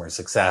customer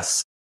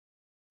success,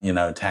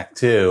 tech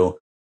too.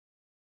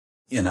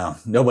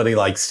 Nobody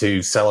likes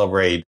to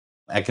celebrate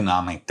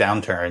economic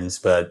downturns,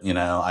 but,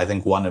 I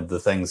think one of the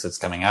things that's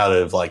coming out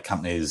of like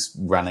companies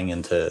running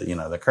into,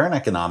 the current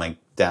economic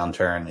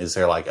downturn is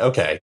they're like,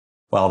 okay,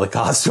 well, the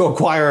cost to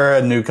acquire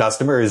a new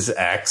customer is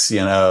X,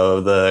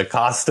 the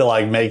cost to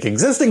like make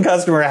existing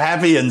customer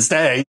happy and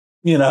stay,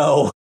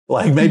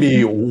 like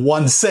maybe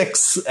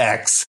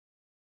 1/6X.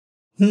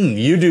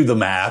 You do the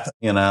math,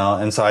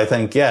 and so I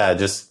think,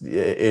 just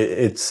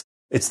it's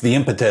the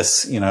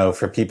impetus,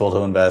 for people to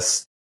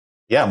invest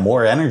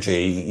more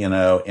energy, in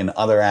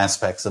other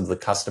aspects of the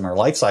customer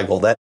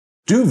lifecycle that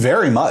do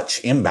very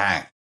much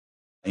impact,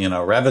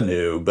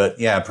 revenue. But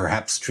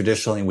perhaps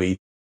traditionally we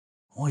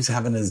always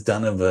haven't as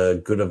done of a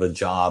good of a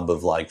job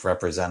of like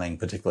representing,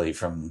 particularly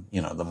from,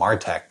 the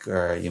MarTech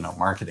or,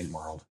 marketing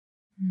world.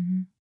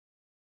 Mm-hmm.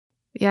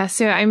 Yeah.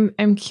 So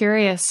I'm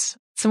curious.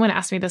 Someone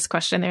asked me this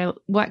question there.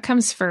 What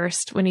comes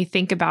first when you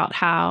think about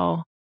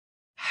how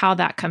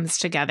that comes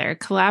together?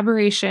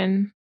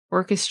 Collaboration,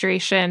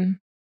 orchestration,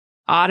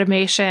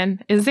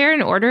 automation. Is there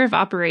an order of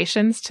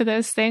operations to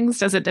those things?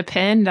 Does it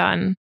depend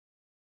on?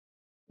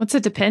 What's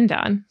it depend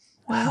on?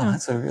 Wow,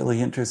 that's a really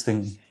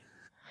interesting.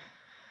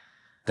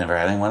 Never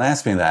had anyone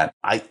ask me that.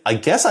 I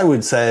guess I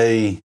would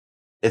say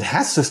it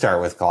has to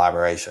start with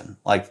collaboration.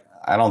 Like,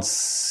 I don't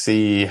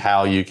see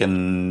how you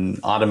can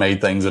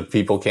automate things if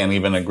people can't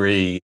even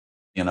agree,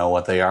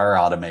 what they are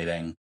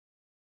automating.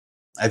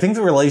 I think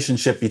the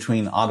relationship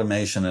between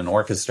automation and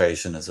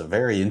orchestration is a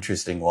very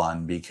interesting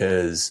one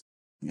because,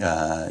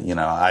 I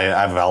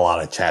have a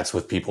lot of chats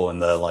with people in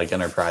the like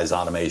enterprise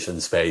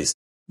automation space,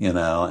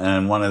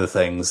 and one of the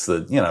things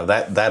that,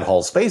 that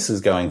whole space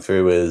is going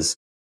through is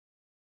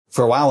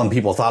for a while when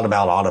people thought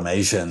about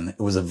automation, it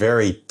was a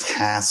very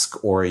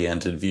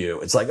task-oriented view.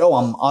 It's like, oh,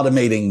 I'm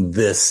automating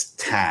this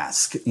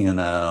task,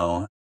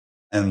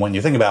 And when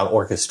you think about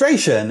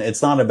orchestration,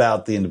 it's not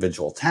about the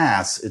individual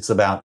tasks. It's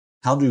about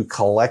how do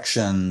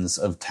collections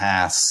of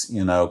tasks,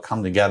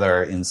 come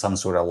together in some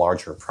sort of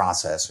larger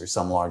process or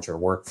some larger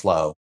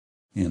workflow,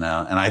 And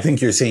I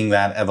think you're seeing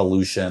that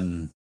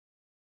evolution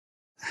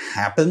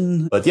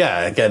happen. But yeah,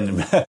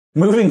 again,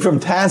 moving from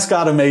task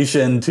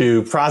automation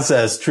to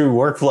process true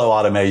workflow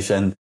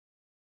automation,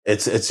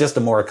 it's just a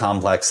more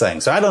complex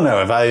thing. So I don't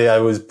know. If I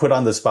was put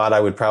on the spot,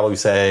 I would probably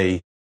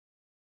say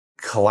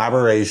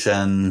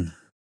collaboration.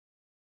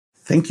 I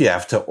think you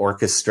have to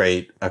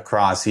orchestrate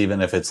across,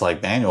 even if it's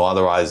like manual.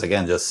 Otherwise,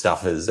 again, just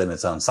stuff is in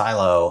its own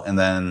silo. And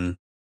then,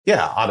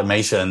 yeah,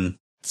 automation.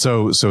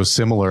 So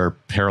similar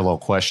parallel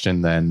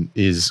question then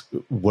is,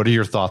 what are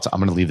your thoughts? I'm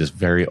going to leave this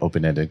very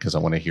open-ended because I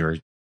want to hear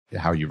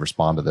how you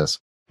respond to this.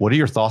 What are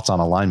your thoughts on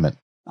alignment?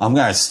 I'm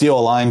going to steal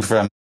a line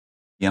from,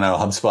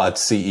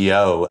 HubSpot's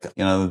CEO.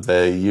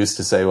 They used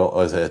to say, what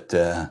was it?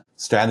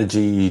 Strategy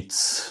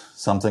eats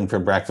something for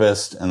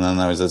breakfast. And then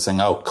there was this thing,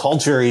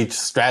 culture eats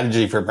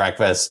strategy for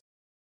breakfast.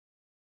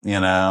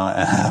 But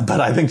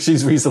I think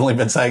she's recently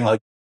been saying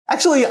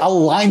actually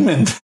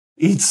alignment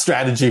eats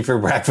strategy for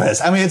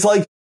breakfast. I mean, it's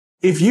like,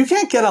 if you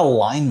can't get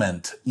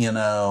alignment,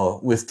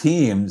 with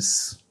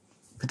teams,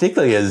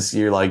 particularly as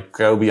you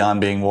grow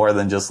beyond being more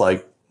than just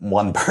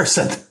one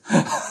person.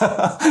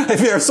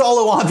 If you're a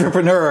solo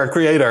entrepreneur or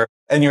creator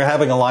and you're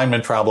having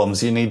alignment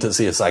problems, you need to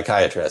see a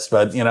psychiatrist.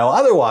 But,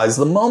 otherwise,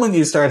 the moment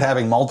you start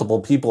having multiple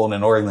people in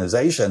an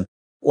organization,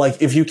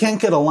 if you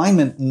can't get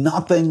alignment,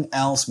 nothing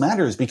else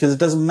matters, because it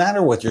doesn't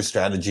matter what your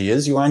strategy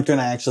is. You aren't going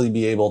to actually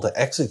be able to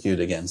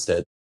execute against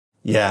it.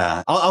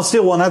 Yeah. I'll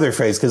steal one other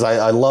phrase because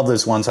I love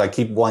this one. So I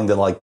keep wanting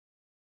to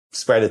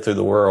spread it through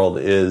the world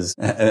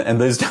and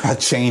there's a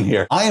chain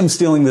here. I am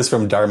stealing this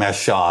from Dharmesh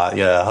Shah,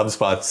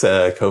 HubSpot's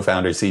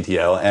co-founder,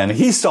 CTO, and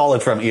he stole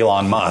it from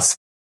Elon Musk,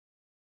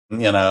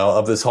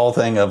 of this whole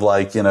thing of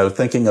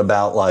thinking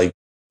about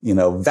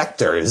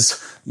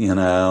vectors,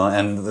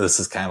 and this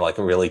is kind of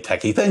a really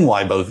techie thing,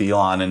 why both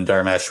Elon and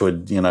Dharmesh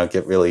would,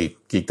 get really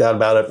geeked out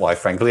about it. Why,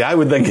 frankly, I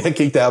would then get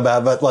geeked out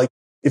about it. But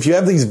if you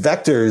have these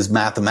vectors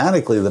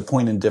mathematically that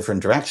point in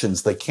different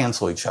directions, they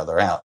cancel each other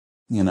out.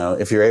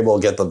 If you're able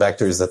to get the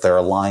vectors that they're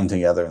aligned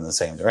together in the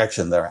same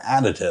direction, they're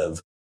additive,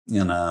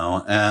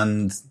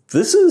 and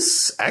this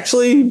is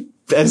actually,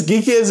 as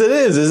geeky as it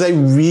is a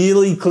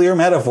really clear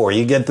metaphor.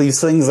 You get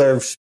these things that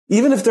are,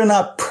 even if they're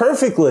not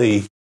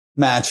perfectly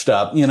matched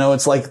up,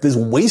 it's like this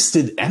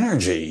wasted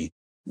energy,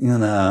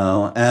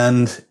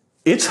 and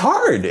it's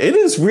hard. It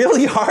is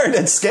really hard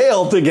at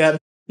scale to get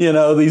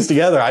these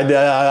together.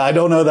 I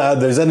don't know that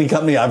there's any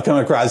company I've come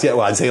across yet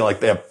where I'd say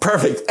they're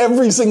perfect.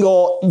 Every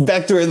single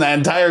vector in the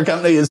entire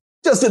company is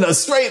just in a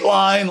straight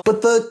line.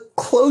 But the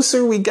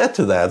closer we get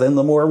to that and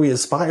the more we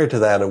aspire to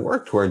that and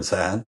work towards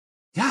that,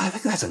 I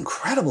think that's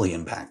incredibly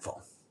impactful.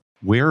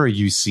 Where are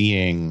you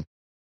seeing,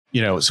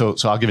 so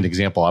I'll give an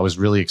example. I was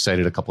really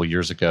excited a couple of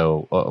years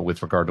ago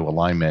with regard to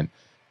alignment.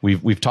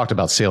 We've talked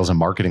about sales and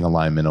marketing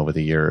alignment over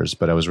the years,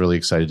 but I was really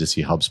excited to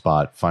see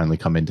HubSpot finally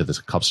come into this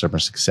customer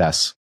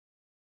success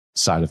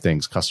side of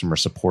things, customer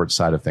support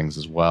side of things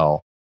as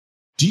well.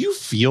 Do you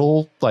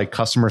feel like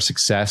customer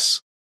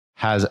success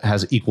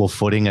has equal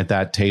footing at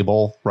that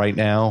table right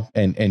now?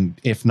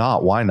 And if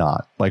not, why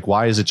not?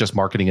 Why is it just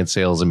marketing and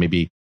sales and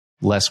maybe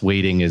less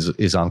weighting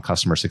is on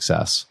customer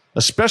success,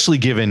 especially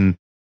given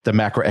the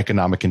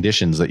macroeconomic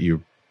conditions that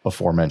you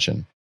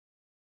aforementioned?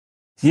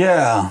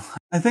 Yeah,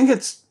 I think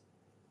it's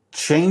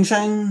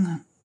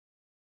changing.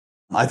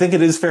 I think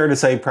it is fair to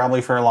say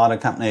probably for a lot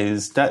of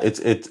companies that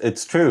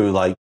it's true.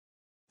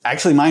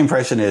 Actually, my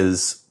impression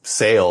is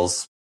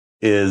sales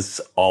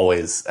is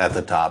always at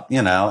the top,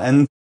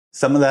 and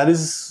some of that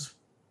is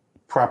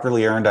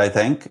properly earned, I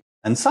think.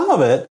 And some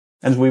of it,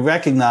 as we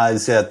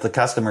recognize that the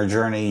customer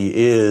journey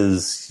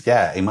is,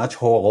 a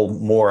much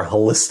more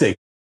holistic,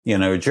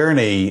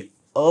 journey,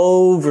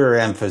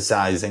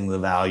 overemphasizing the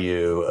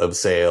value of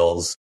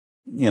sales,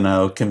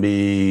 can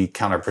be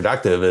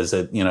counterproductive as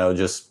it,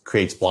 just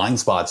creates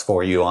blind spots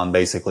for you on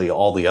basically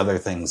all the other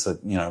things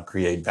that,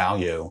 create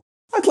value.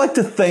 I'd like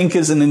to think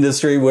as an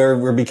industry where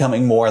we're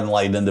becoming more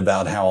enlightened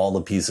about how all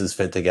the pieces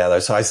fit together.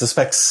 So I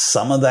suspect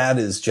some of that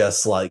is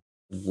just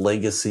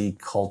legacy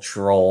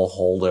cultural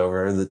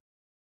holdover that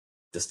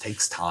just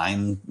takes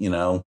time,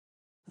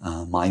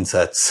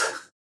 mindsets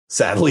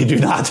sadly do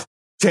not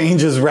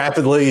change as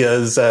rapidly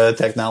as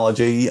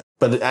technology.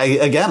 But I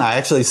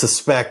actually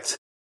suspect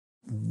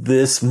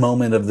this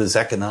moment of this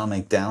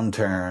economic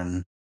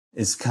downturn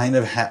is kind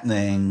of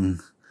happening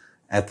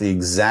at the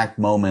exact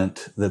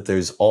moment that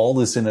there's all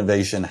this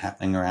innovation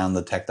happening around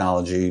the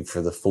technology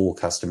for the full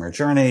customer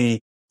journey.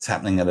 It's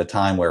happening at a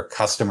time where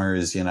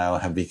customers,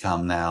 have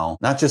become now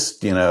not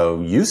just,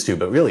 used to,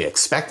 but really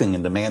expecting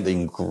and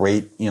demanding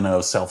great,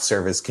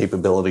 self-service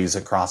capabilities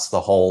across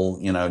the whole,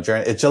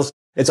 journey.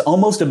 It's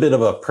almost a bit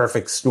of a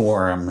perfect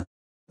storm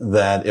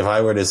that if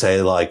I were to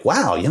say like,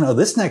 wow,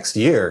 this next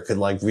year could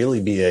like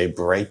really be a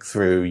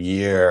breakthrough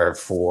year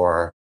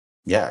for,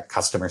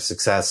 customer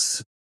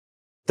success,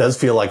 does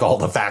feel like all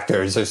the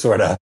factors are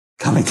sort of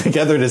coming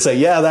together to say,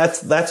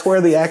 that's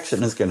where the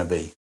action is going to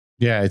be.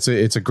 Yeah, it's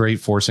a great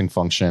forcing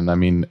function. I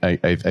mean,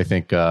 I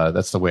think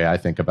that's the way I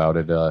think about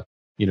it.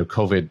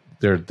 COVID,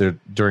 they're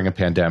during a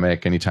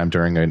pandemic, anytime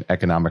during an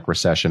economic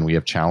recession, we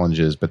have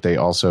challenges, but they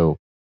also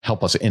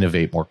help us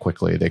innovate more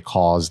quickly. They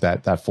cause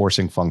that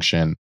forcing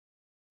function.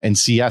 And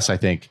CS, I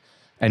think,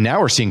 and now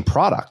we're seeing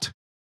product,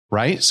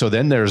 right? So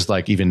then there's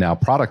like even now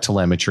product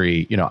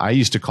telemetry. I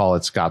used to call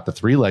it, Scott, the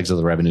 3 legs of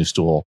the revenue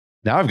stool.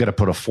 Now I've got to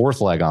put a 4th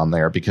leg on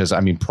there because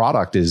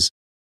product is,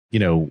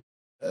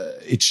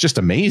 it's just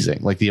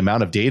amazing. Like the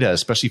amount of data,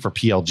 especially for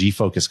PLG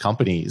focused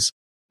companies,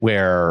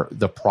 where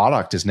the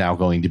product is now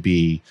going to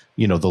be,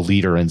 the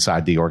leader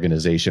inside the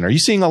organization. Are you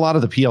seeing a lot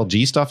of the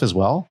PLG stuff as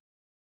well?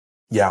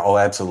 Yeah. Oh,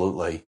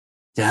 absolutely.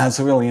 Yeah. It's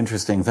a really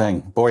interesting thing.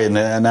 Boy, and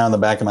now in the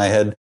back of my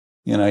head,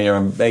 you're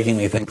making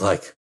me think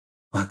like,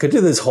 I could do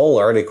this whole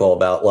article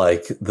about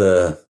like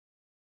the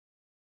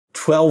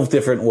 12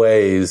 different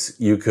ways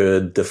you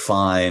could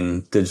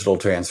define digital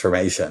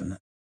transformation.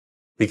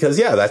 Because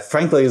that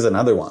frankly is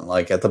another one.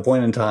 Like at the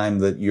point in time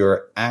that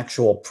your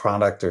actual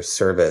product or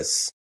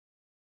service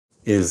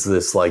is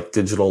this like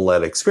digital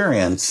led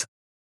experience,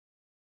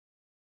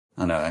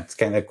 I don't know, it's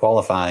kind of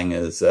qualifying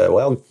as,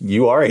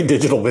 you are a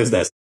digital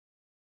business.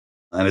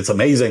 And it's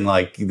amazing,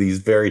 like these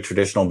very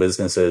traditional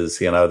businesses,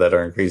 that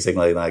are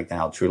increasingly like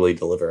now truly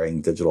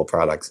delivering digital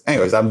products.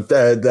 Anyways,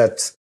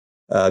 that's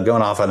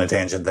going off on a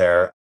tangent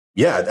there.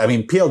 Yeah. I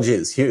mean, PLG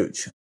is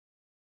huge.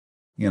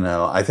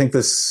 I think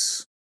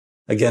this,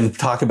 again,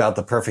 talk about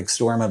the perfect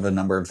storm of a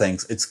number of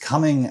things. It's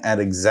coming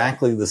at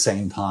exactly the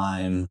same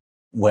time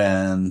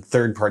when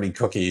third-party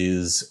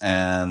cookies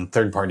and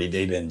third-party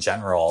data in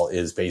general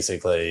is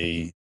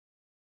basically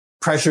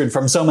pressured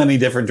from so many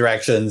different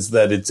directions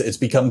that it's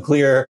become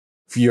clear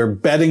if you're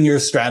betting your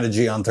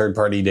strategy on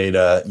third-party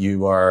data,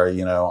 you are,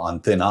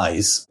 on thin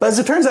ice. But as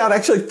it turns out,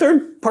 actually,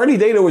 third-party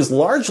data was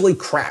largely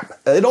crap.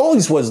 It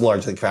always was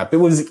largely crap. It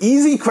was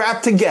easy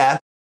crap to get,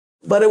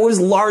 but it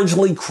was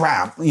largely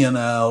crap,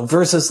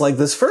 versus like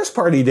this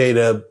first-party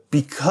data,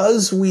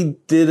 because we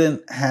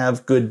didn't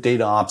have good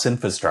data ops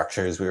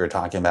infrastructures we were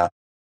talking about.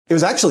 It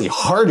was actually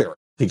harder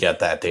to get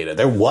that data.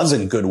 There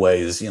wasn't good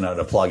ways,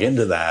 to plug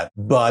into that.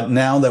 But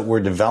now that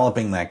we're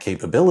developing that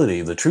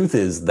capability, the truth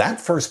is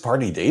that first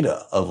party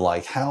data of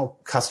like how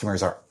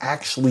customers are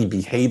actually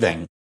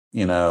behaving,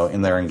 in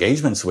their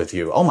engagements with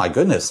you. Oh my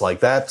goodness. Like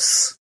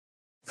that's,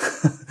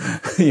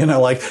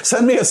 like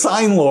send me a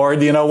sign,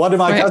 Lord. What do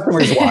my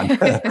customers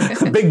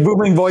want? Big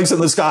booming voice in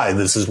the sky.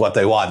 This is what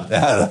they want.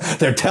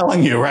 They're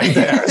telling you right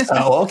there.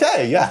 So,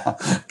 okay. Yeah.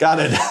 Got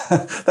it.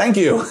 Thank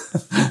you.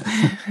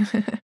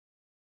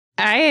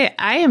 I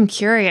am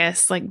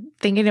curious, like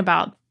thinking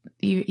about,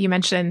 you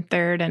mentioned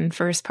third and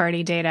first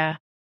party data.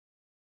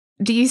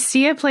 Do you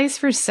see a place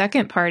for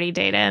second party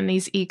data in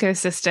these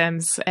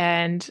ecosystems?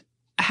 And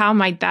how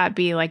might that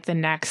be like the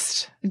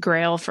next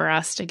grail for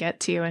us to get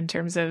to in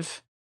terms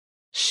of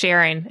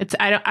sharing?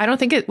 I don't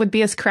think it would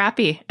be as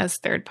crappy as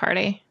third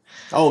party.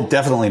 Oh,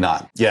 definitely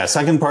not. Yeah.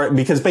 Second part,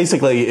 because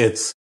basically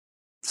it's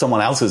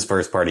someone else's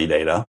first party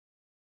data.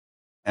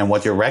 And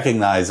what you're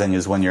recognizing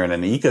is when you're in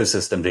an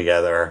ecosystem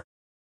together,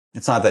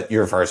 it's not that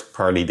your first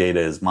party data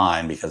is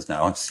mine, because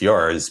no, it's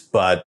yours,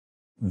 but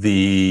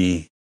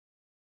the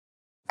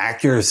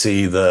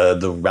accuracy,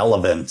 the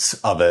relevance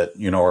of it,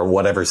 or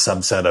whatever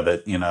subset of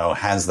it,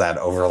 has that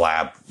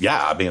overlap.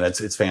 Yeah. I mean,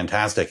 it's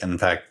fantastic. And in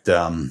fact,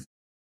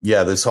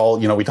 this whole,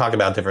 we talk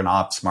about different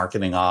ops,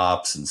 marketing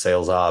ops and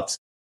sales ops,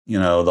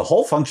 the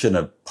whole function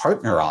of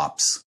partner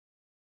ops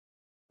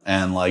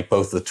and like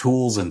both the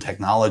tools and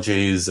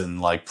technologies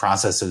and like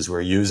processes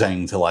we're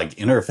using to like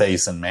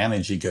interface and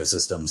manage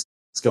ecosystems.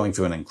 It's going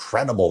through an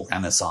incredible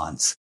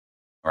renaissance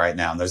right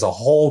now. And there's a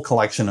whole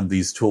collection of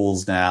these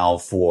tools now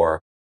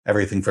for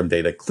everything from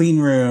data clean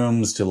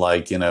rooms to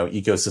like,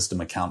 ecosystem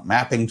account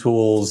mapping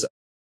tools.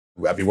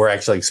 I mean, we're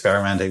actually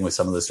experimenting with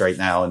some of this right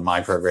now in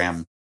my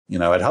program, at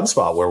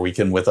HubSpot, where we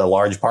can, with a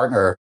large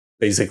partner,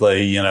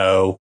 basically, at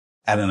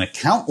an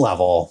account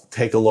level,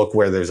 take a look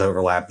where there's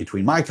overlap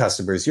between my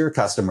customers, your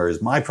customers,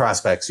 my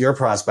prospects, your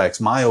prospects,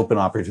 my open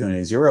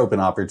opportunities, your open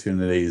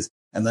opportunities.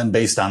 And then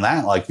based on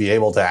that, like be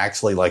able to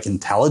actually like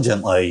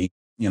intelligently,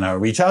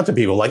 reach out to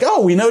people like,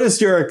 oh, we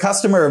noticed you're a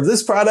customer of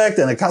this product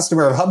and a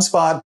customer of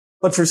HubSpot,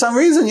 but for some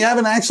reason you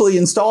haven't actually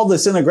installed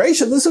this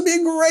integration. This would be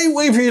a great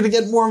way for you to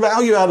get more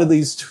value out of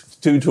these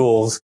two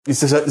tools.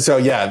 So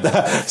yeah,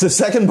 it's the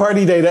second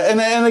party data.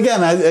 And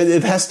again,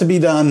 it has to be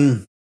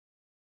done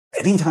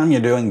anytime you're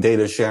doing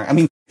data sharing. I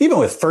mean, even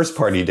with first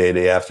party data,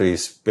 you have to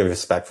be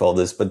respectful of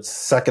this, but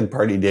second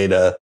party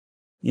data,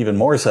 even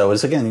more so,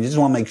 is again, you just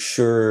want to make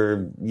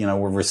sure,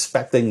 we're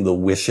respecting the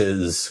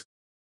wishes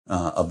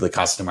of the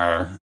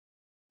customer,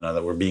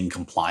 that we're being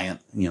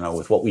compliant,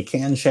 with what we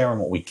can share and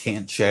what we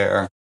can't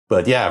share.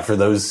 But yeah, for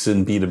those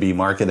in B2B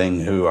marketing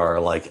who are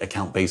like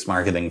account-based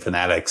marketing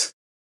fanatics,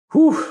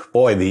 Whew,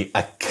 boy, the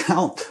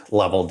account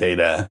level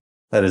data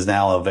that is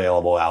now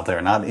available out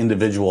there, not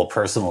individual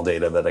personal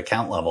data, but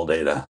account level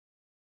data.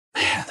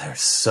 Man,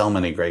 there's so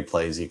many great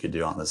plays you could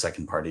do on the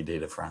second party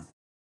data front.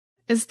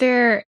 Is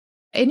there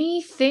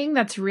anything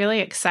that's really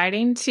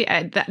exciting to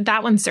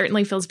that one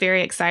certainly feels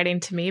very exciting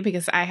to me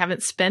because I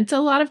haven't spent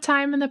a lot of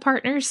time in the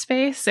partner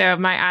space. So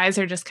my eyes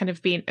are just kind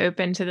of being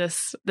open to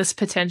this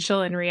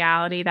potential and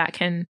reality that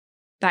can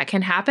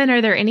happen.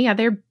 Are there any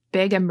other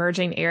big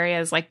emerging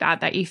areas like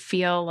that you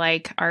feel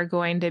like are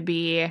going to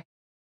be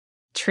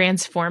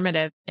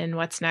transformative in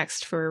what's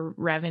next for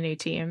revenue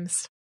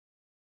teams?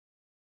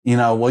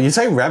 Well, you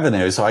say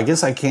revenue, so I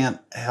guess I can't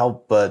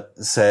help but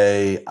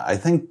say I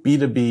think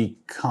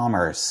B2B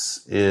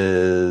commerce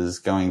is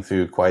going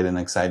through quite an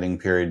exciting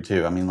period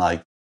too. I mean,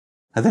 I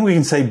think we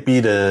can say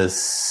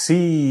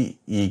B2C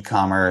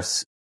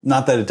e-commerce,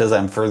 not that it does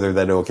that further,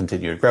 that it will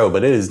continue to grow,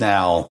 but it is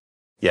now,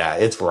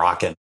 it's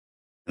rocking.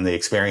 And the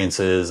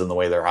experiences and the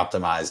way they're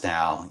optimized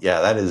now.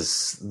 Yeah,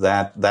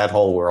 that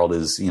whole world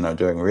is,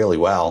 doing really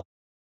well.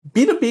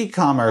 B2B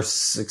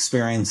commerce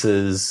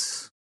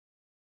experiences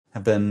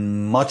have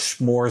been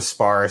much more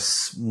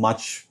sparse,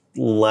 much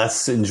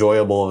less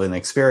enjoyable of an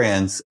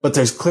experience, but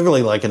there's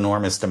clearly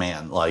enormous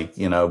demand,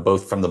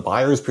 both from the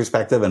buyer's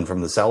perspective and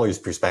from the seller's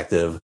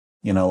perspective,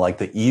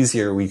 the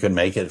easier we could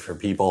make it for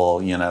people,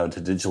 to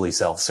digitally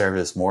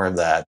self-service more of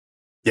that.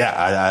 Yeah,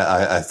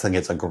 I think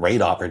it's a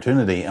great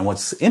opportunity. And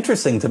what's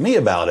interesting to me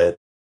about it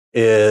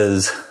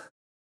is,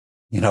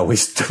 we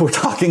were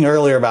talking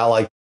earlier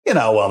about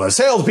the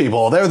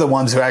salespeople, they're the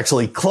ones who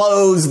actually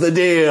close the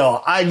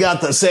deal. I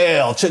got the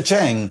sale,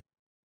 cha-ching.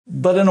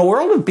 But in a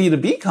world of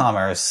B2B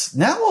commerce,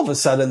 now all of a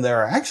sudden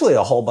there are actually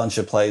a whole bunch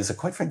of plays that,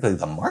 quite frankly,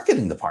 the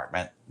marketing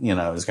department,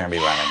 is going to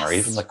be running, or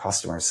even the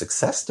customer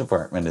success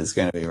department is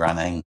going to be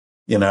running,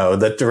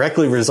 that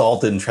directly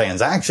result in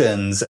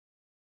transactions.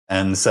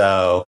 And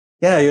so,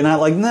 you're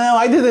not no,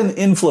 I didn't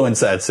influence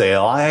that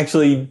sale. I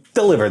actually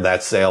delivered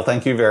that sale.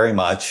 Thank you very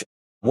much.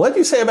 What did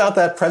you say about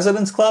that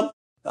President's Club?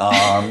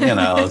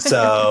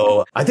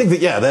 So I think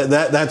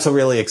that's a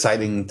really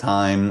exciting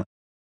time.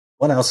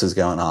 What else is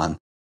going on?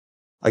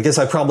 I guess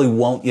I probably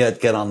won't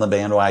yet get on the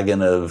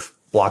bandwagon of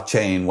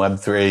blockchain,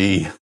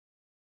 Web3.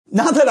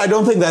 Not that I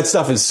don't think that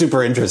stuff is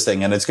super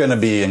interesting and it's going to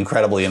be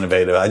incredibly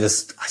innovative. I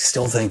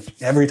still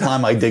think every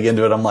time I dig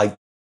into it, I'm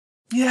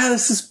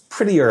this is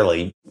pretty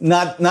early.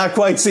 Not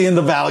quite seeing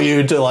the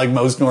value to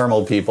most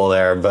normal people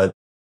there. But,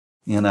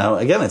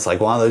 again, it's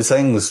one of those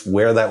things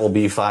where that will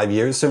be 5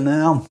 years from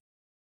now.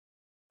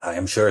 I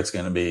am sure it's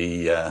going to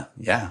be,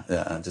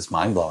 just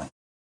mind blowing.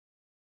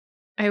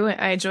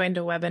 I joined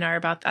a webinar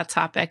about that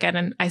topic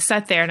and I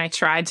sat there and I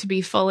tried to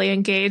be fully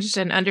engaged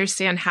and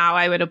understand how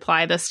I would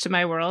apply this to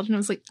my world. And I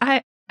was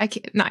I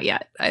can't, not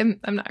yet. I'm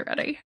not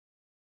ready.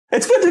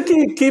 It's good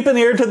to keep an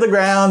ear to the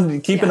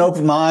ground, keep an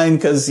open mind,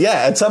 because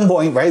at some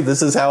point, right,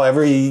 this is how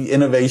every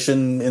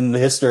innovation in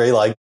history,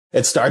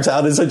 it starts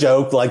out as a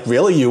joke.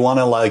 Really, you want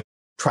to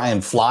try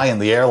and fly in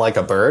the air like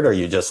a bird, or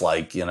you just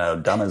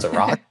dumb as a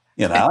rock,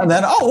 and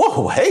then,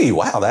 hey,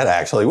 wow, that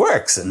actually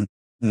works. And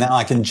now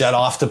I can jet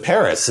off to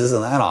Paris.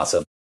 Isn't that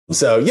awesome?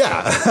 So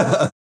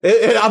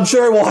I'm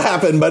sure it will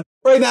happen. But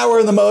right now we're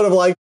in the mode of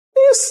you're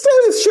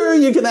still sure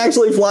you can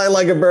actually fly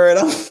like a bird.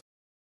 I'm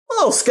a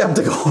little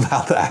skeptical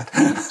about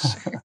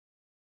that.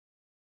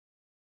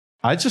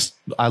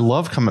 I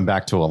love coming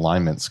back to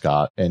alignment,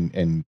 Scott.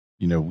 And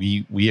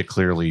we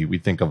clearly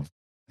think of,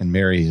 and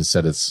Mary has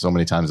said it so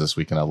many times this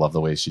week, and I love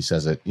the way she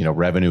says it,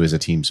 revenue is a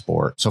team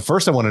sport. So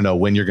first I want to know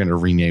when you're going to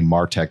rename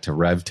MarTech to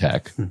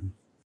RevTech. Mm-hmm.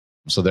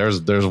 So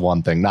there's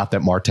one thing, not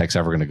that MarTech's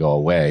ever going to go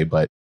away,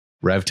 but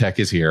RevTech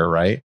is here,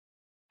 right?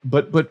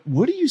 But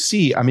what do you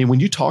see? I mean, when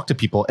you talk to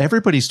people,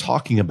 everybody's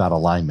talking about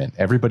alignment.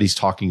 Everybody's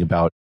talking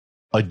about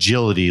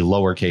agility,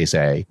 lowercase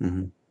a.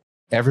 Mm-hmm.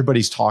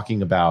 Everybody's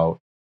talking about,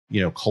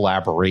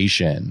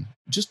 collaboration.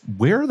 Just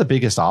where are the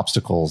biggest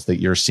obstacles that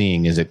you're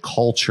seeing? Is it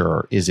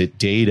culture? Is it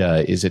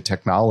data? Is it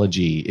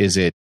technology? Is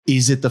it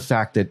the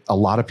fact that a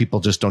lot of people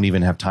just don't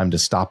even have time to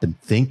stop and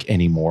think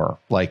anymore?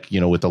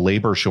 With the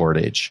labor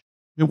shortage.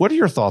 What are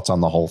your thoughts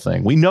on the whole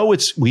thing? We know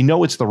it's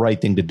the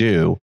right thing to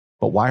do,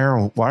 but why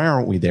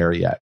aren't we there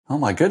yet? Oh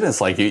my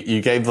goodness.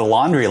 You gave the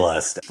laundry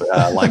list,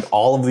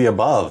 all of the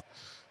above.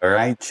 All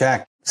right.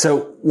 Check.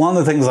 So one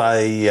of the things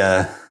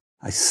I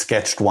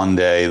sketched one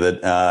day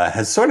that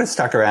has sort of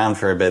stuck around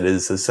for a bit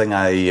is this thing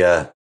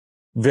I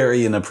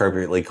very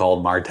inappropriately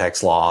called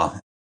MarTech's law.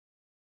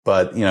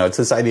 But, it's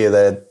this idea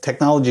that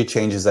technology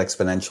changes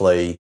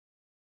exponentially.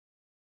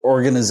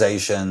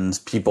 Organizations,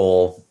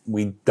 people,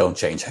 we don't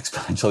change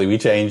exponentially. We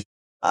change,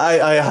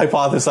 I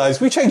hypothesize,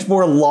 we change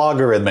more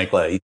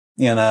logarithmically,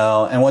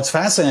 And what's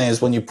fascinating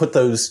is when you put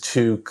those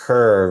two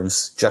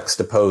curves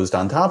juxtaposed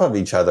on top of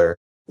each other,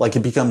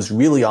 it becomes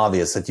really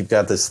obvious that you've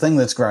got this thing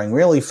that's growing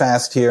really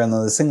fast here and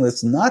then this thing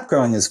that's not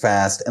growing as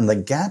fast, and the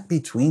gap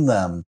between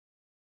them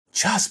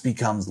just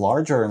becomes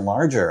larger and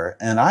larger.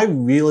 And I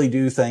really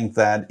do think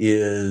that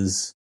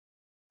is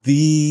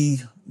the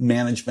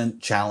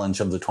management challenge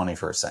of the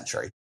 21st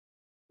century.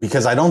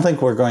 because I don't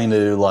think we're going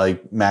to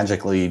like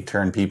magically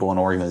turn people and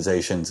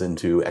organizations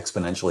into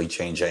exponentially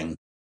changing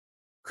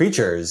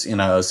creatures,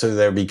 so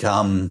they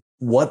become,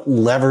 what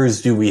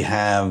levers do we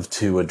have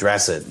to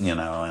address it,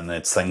 and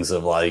it's things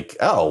of like,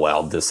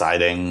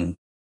 deciding,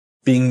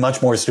 being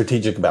much more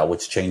strategic about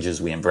which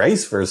changes we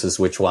embrace versus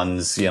which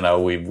ones,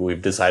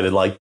 we've decided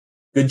like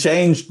good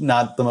change,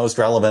 not the most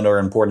relevant or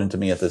important to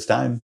me at this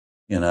time.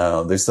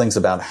 There's things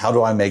about how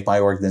do I make my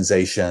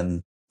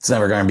organization, it's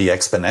never going to be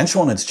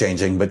exponential in its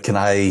changing, but can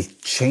I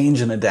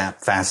change and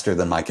adapt faster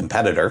than my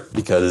competitor?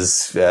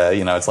 Because,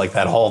 it's like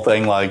that whole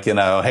thing, like,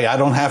 hey, I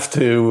don't have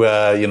to,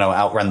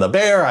 outrun the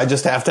bear. I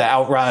just have to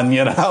outrun,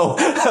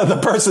 the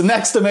person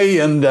next to me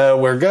and,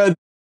 we're good.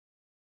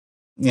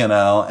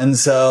 And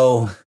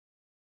so,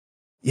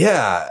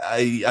 yeah,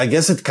 I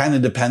guess it kind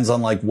of depends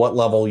on like what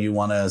level you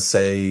want to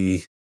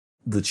say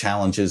the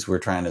challenges we're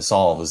trying to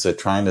solve. Is it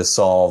trying to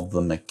solve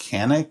the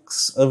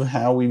mechanics of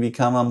how we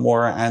become a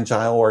more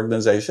agile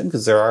organization?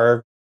 Because there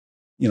are,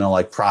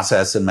 like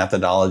process and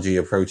methodology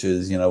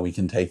approaches, we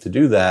can take to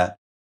do that.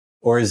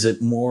 Or is it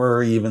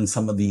more even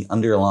some of the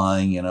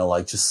underlying,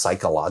 like just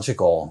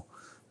psychological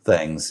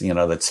things,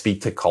 that speak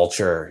to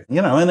culture,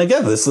 and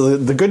again,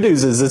 the good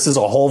news is this is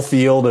a whole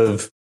field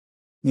of,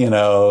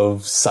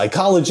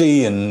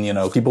 psychology and,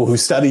 people who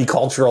study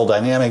cultural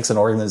dynamics and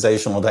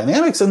organizational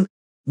dynamics. And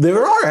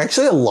there are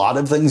actually a lot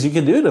of things you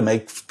can do to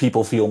make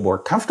people feel more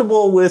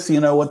comfortable with,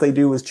 what they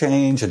do with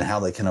change and how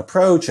they can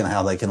approach and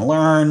how they can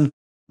learn.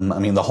 I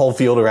mean, the whole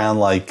field around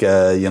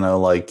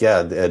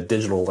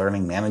digital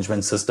learning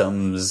management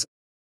systems,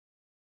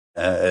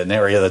 an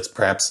area that's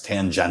perhaps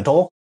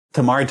tangential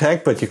to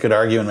MarTech, but you could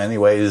argue in many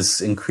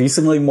ways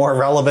increasingly more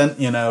relevant,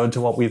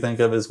 to what we think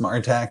of as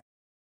MarTech.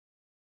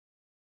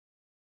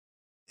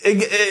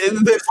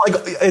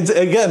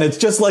 It's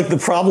just like the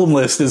problem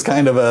list is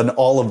kind of an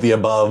all of the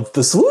above.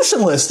 The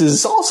solution list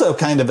is also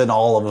kind of an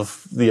all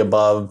of the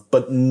above,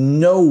 but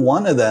no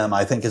one of them,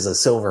 I think, is a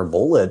silver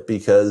bullet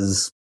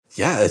because,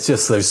 it's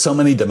just there's so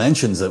many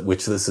dimensions at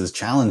which this is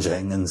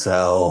challenging. And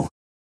so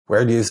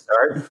where do you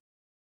start?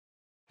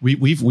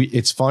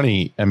 It's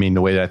funny. I mean,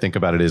 the way that I think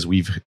about it is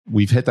we've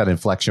hit that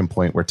inflection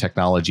point where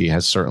technology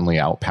has certainly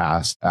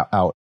outpaced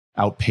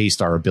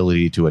our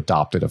ability to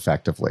adopt it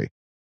effectively.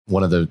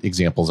 One of the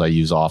examples I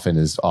use often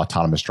is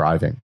autonomous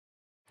driving,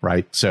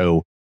 right?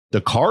 So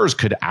the cars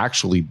could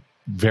actually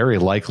very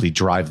likely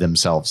drive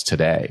themselves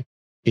today.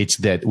 It's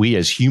that we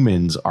as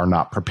humans are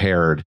not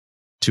prepared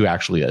to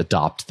actually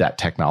adopt that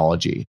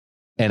technology.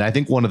 And I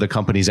think one of the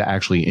companies that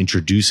actually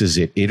introduces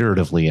it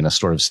iteratively in a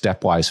sort of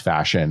stepwise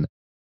fashion,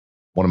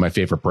 one of my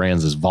favorite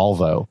brands is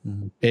Volvo.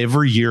 Mm-hmm.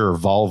 Every year,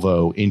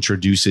 Volvo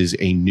introduces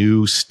a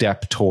new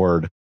step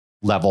toward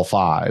level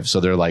 5. So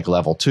they're like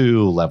level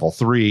 2, level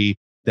 3.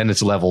 Then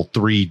it's level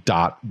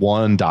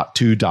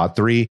 3.1,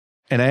 3.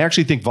 And I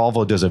actually think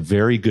Volvo does a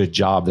very good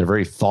job. They're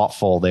very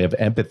thoughtful. They have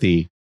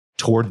empathy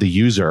toward the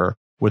user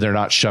where they're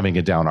not shoving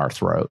it down our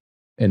throat.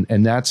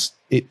 And that's,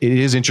 it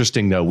is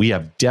interesting though. We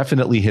have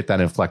definitely hit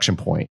that inflection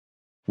point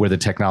where the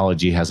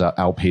technology has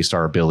outpaced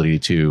our ability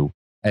to,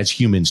 as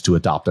humans, to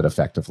adopt it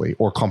effectively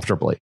or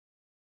comfortably.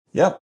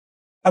 Yep.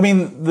 I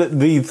mean,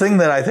 the thing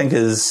that I think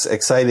is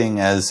exciting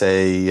as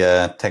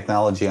a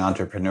technology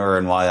entrepreneur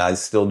and why I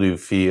still do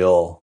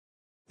feel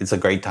it's a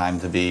great time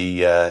to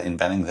be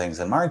inventing things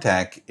in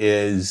MarTech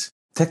is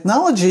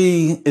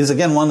technology is,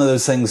 again, one of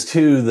those things,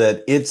 too,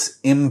 that its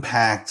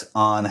impact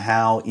on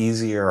how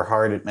easy or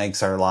hard it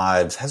makes our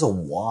lives has a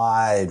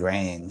wide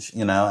range,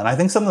 And I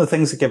think some of the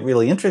things that get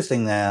really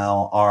interesting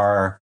now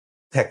are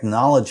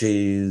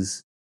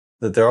technologies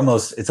that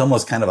it's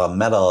almost kind of a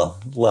meta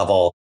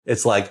level.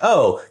 It's like,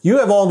 oh, you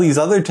have all these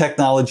other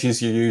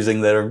technologies you're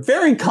using that are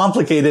very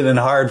complicated and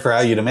hard for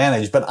you to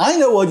manage, but I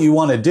know what you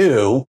want to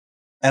do.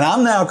 And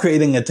I'm now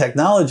creating a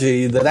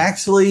technology that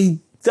actually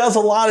does a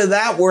lot of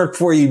that work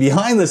for you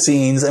behind the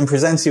scenes and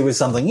presents you with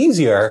something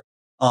easier.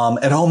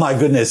 And oh my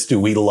goodness, do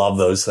we love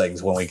those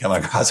things when we come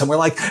across them. We're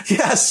like,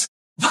 yes,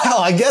 well,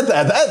 I get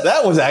that.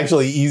 That was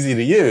actually easy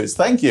to use.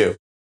 Thank you.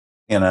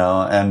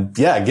 And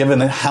given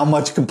how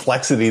much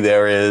complexity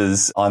there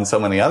is on so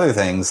many other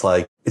things,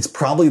 like it's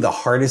probably the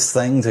hardest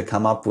thing to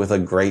come up with a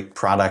great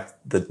product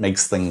that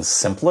makes things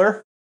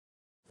simpler.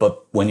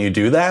 But when you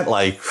do that,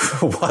 like,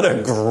 what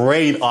a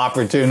great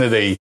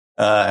opportunity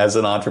as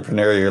an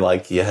entrepreneur. You're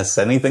like, yes,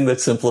 anything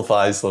that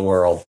simplifies the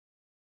world.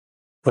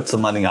 Put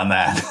some money on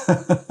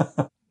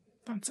that.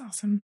 That's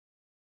awesome.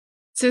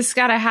 So,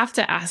 Scott, I have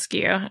to ask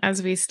you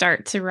as we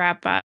start to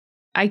wrap up,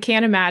 I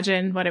can't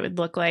imagine what it would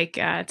look like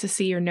to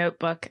see your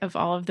notebook of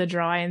all of the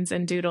drawings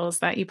and doodles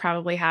that you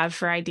probably have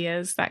for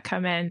ideas that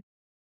come in.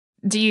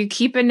 Do you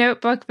keep a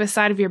notebook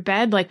beside of your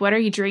bed? Like, what are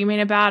you dreaming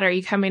about? Are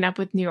you coming up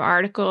with new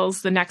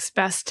articles, the next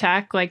best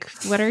tech? Like,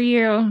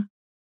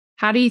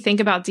 how do you think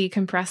about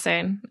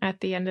decompressing at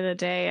the end of the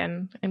day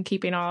and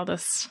keeping all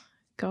this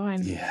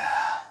going?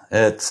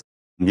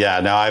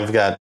 I've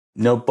got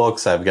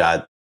notebooks. I've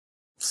got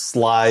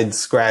slides,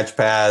 scratch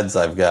pads.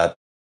 I've got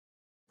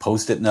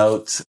Post-it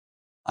notes.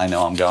 I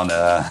know I'm going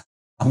to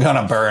I'm going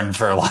to burn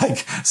for like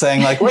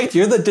saying like, wait,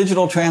 you're the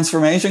digital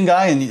transformation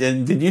guy.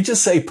 And did you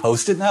just say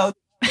Post-it note?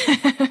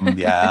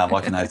 Yeah.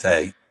 What can I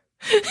say?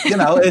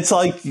 It's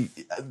like,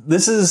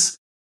 this is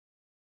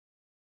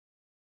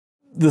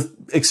the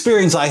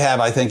experience I have,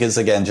 I think, is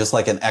again, just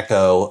like an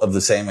echo of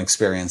the same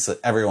experience that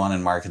everyone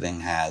in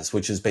marketing has,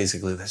 which is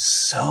basically there's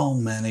so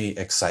many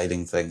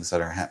exciting things that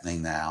are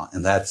happening now.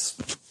 And that's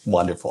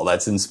wonderful.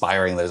 That's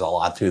inspiring. There's a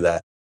lot to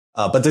that.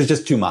 But there's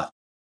just too much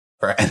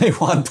for any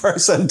one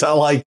person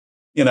to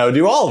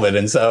do all of it.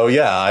 And so,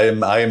 yeah,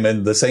 I am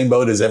in the same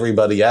boat as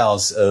everybody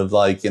else of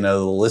the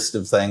list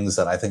of things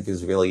that I think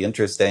is really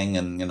interesting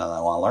and,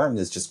 I want to learn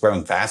is just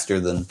growing faster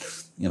than,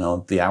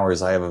 the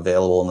hours I have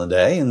available in the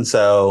day. And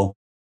so,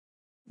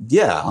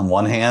 yeah, on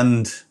one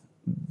hand,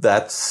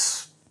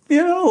 that's, a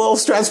little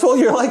stressful.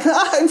 You're like,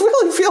 I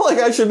really feel like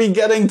I should be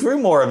getting through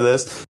more of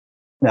this.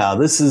 Now,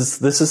 this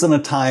isn't a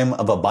time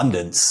of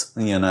abundance,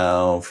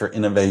 for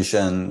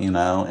innovation,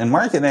 in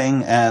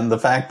marketing. And the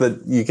fact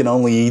that you can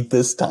only eat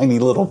this tiny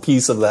little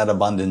piece of that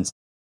abundance,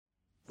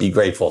 be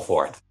grateful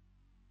for it.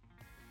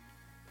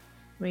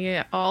 We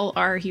all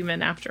are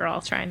human after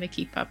all, trying to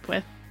keep up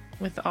with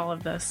all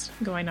of this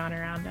going on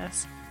around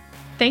us.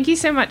 Thank you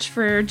so much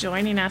for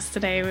joining us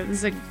today. It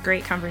was a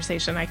great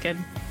conversation. I could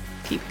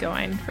keep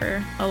going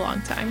for a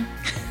long time.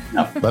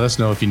 Let us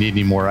know if you need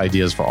any more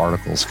ideas for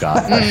articles,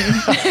 Scott.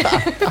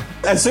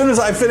 As soon as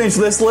I finish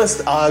this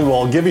list, I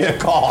will give you a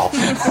call.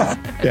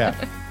 Yeah.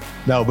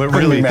 No, but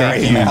really,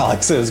 thank you,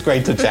 Alex. It was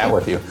great to chat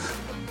with you.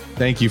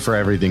 Thank you for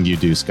everything you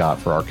do, Scott,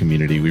 for our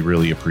community. We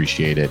really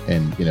appreciate it.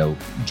 And,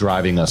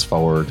 driving us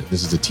forward.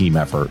 This is a team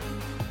effort.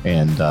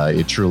 And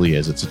it truly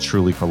is. It's a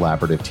truly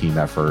collaborative team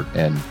effort.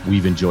 And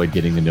we've enjoyed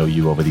getting to know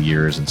you over the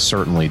years and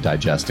certainly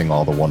digesting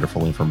all the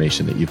wonderful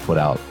information that you've put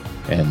out.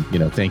 And,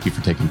 thank you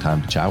for taking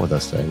time to chat with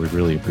us today. We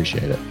really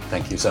appreciate it.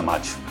 Thank you so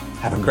much.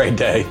 Have a great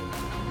day.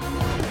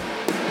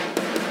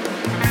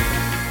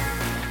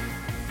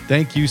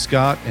 Thank you,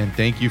 Scott, and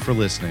thank you for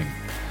listening.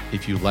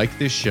 If you like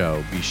this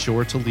show, be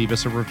sure to leave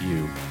us a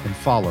review and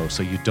follow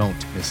so you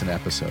don't miss an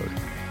episode.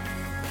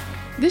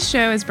 This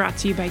show is brought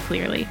to you by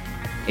Clearly.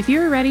 If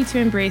you are ready to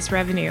embrace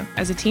revenue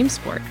as a team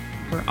sport,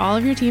 where all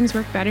of your teams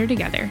work better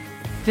together,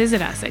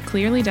 visit us at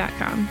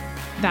clearly.com.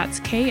 That's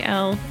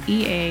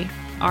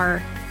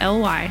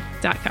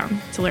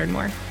KLEARLY.com to learn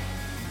more.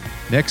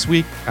 Next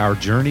week, our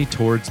journey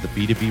towards the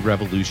B2B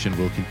revolution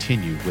will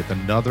continue with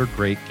another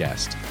great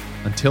guest.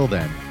 Until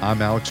then,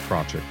 I'm Alex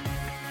Krawczyk.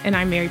 And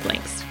I'm Mary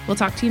Blanks. We'll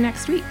talk to you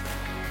next week.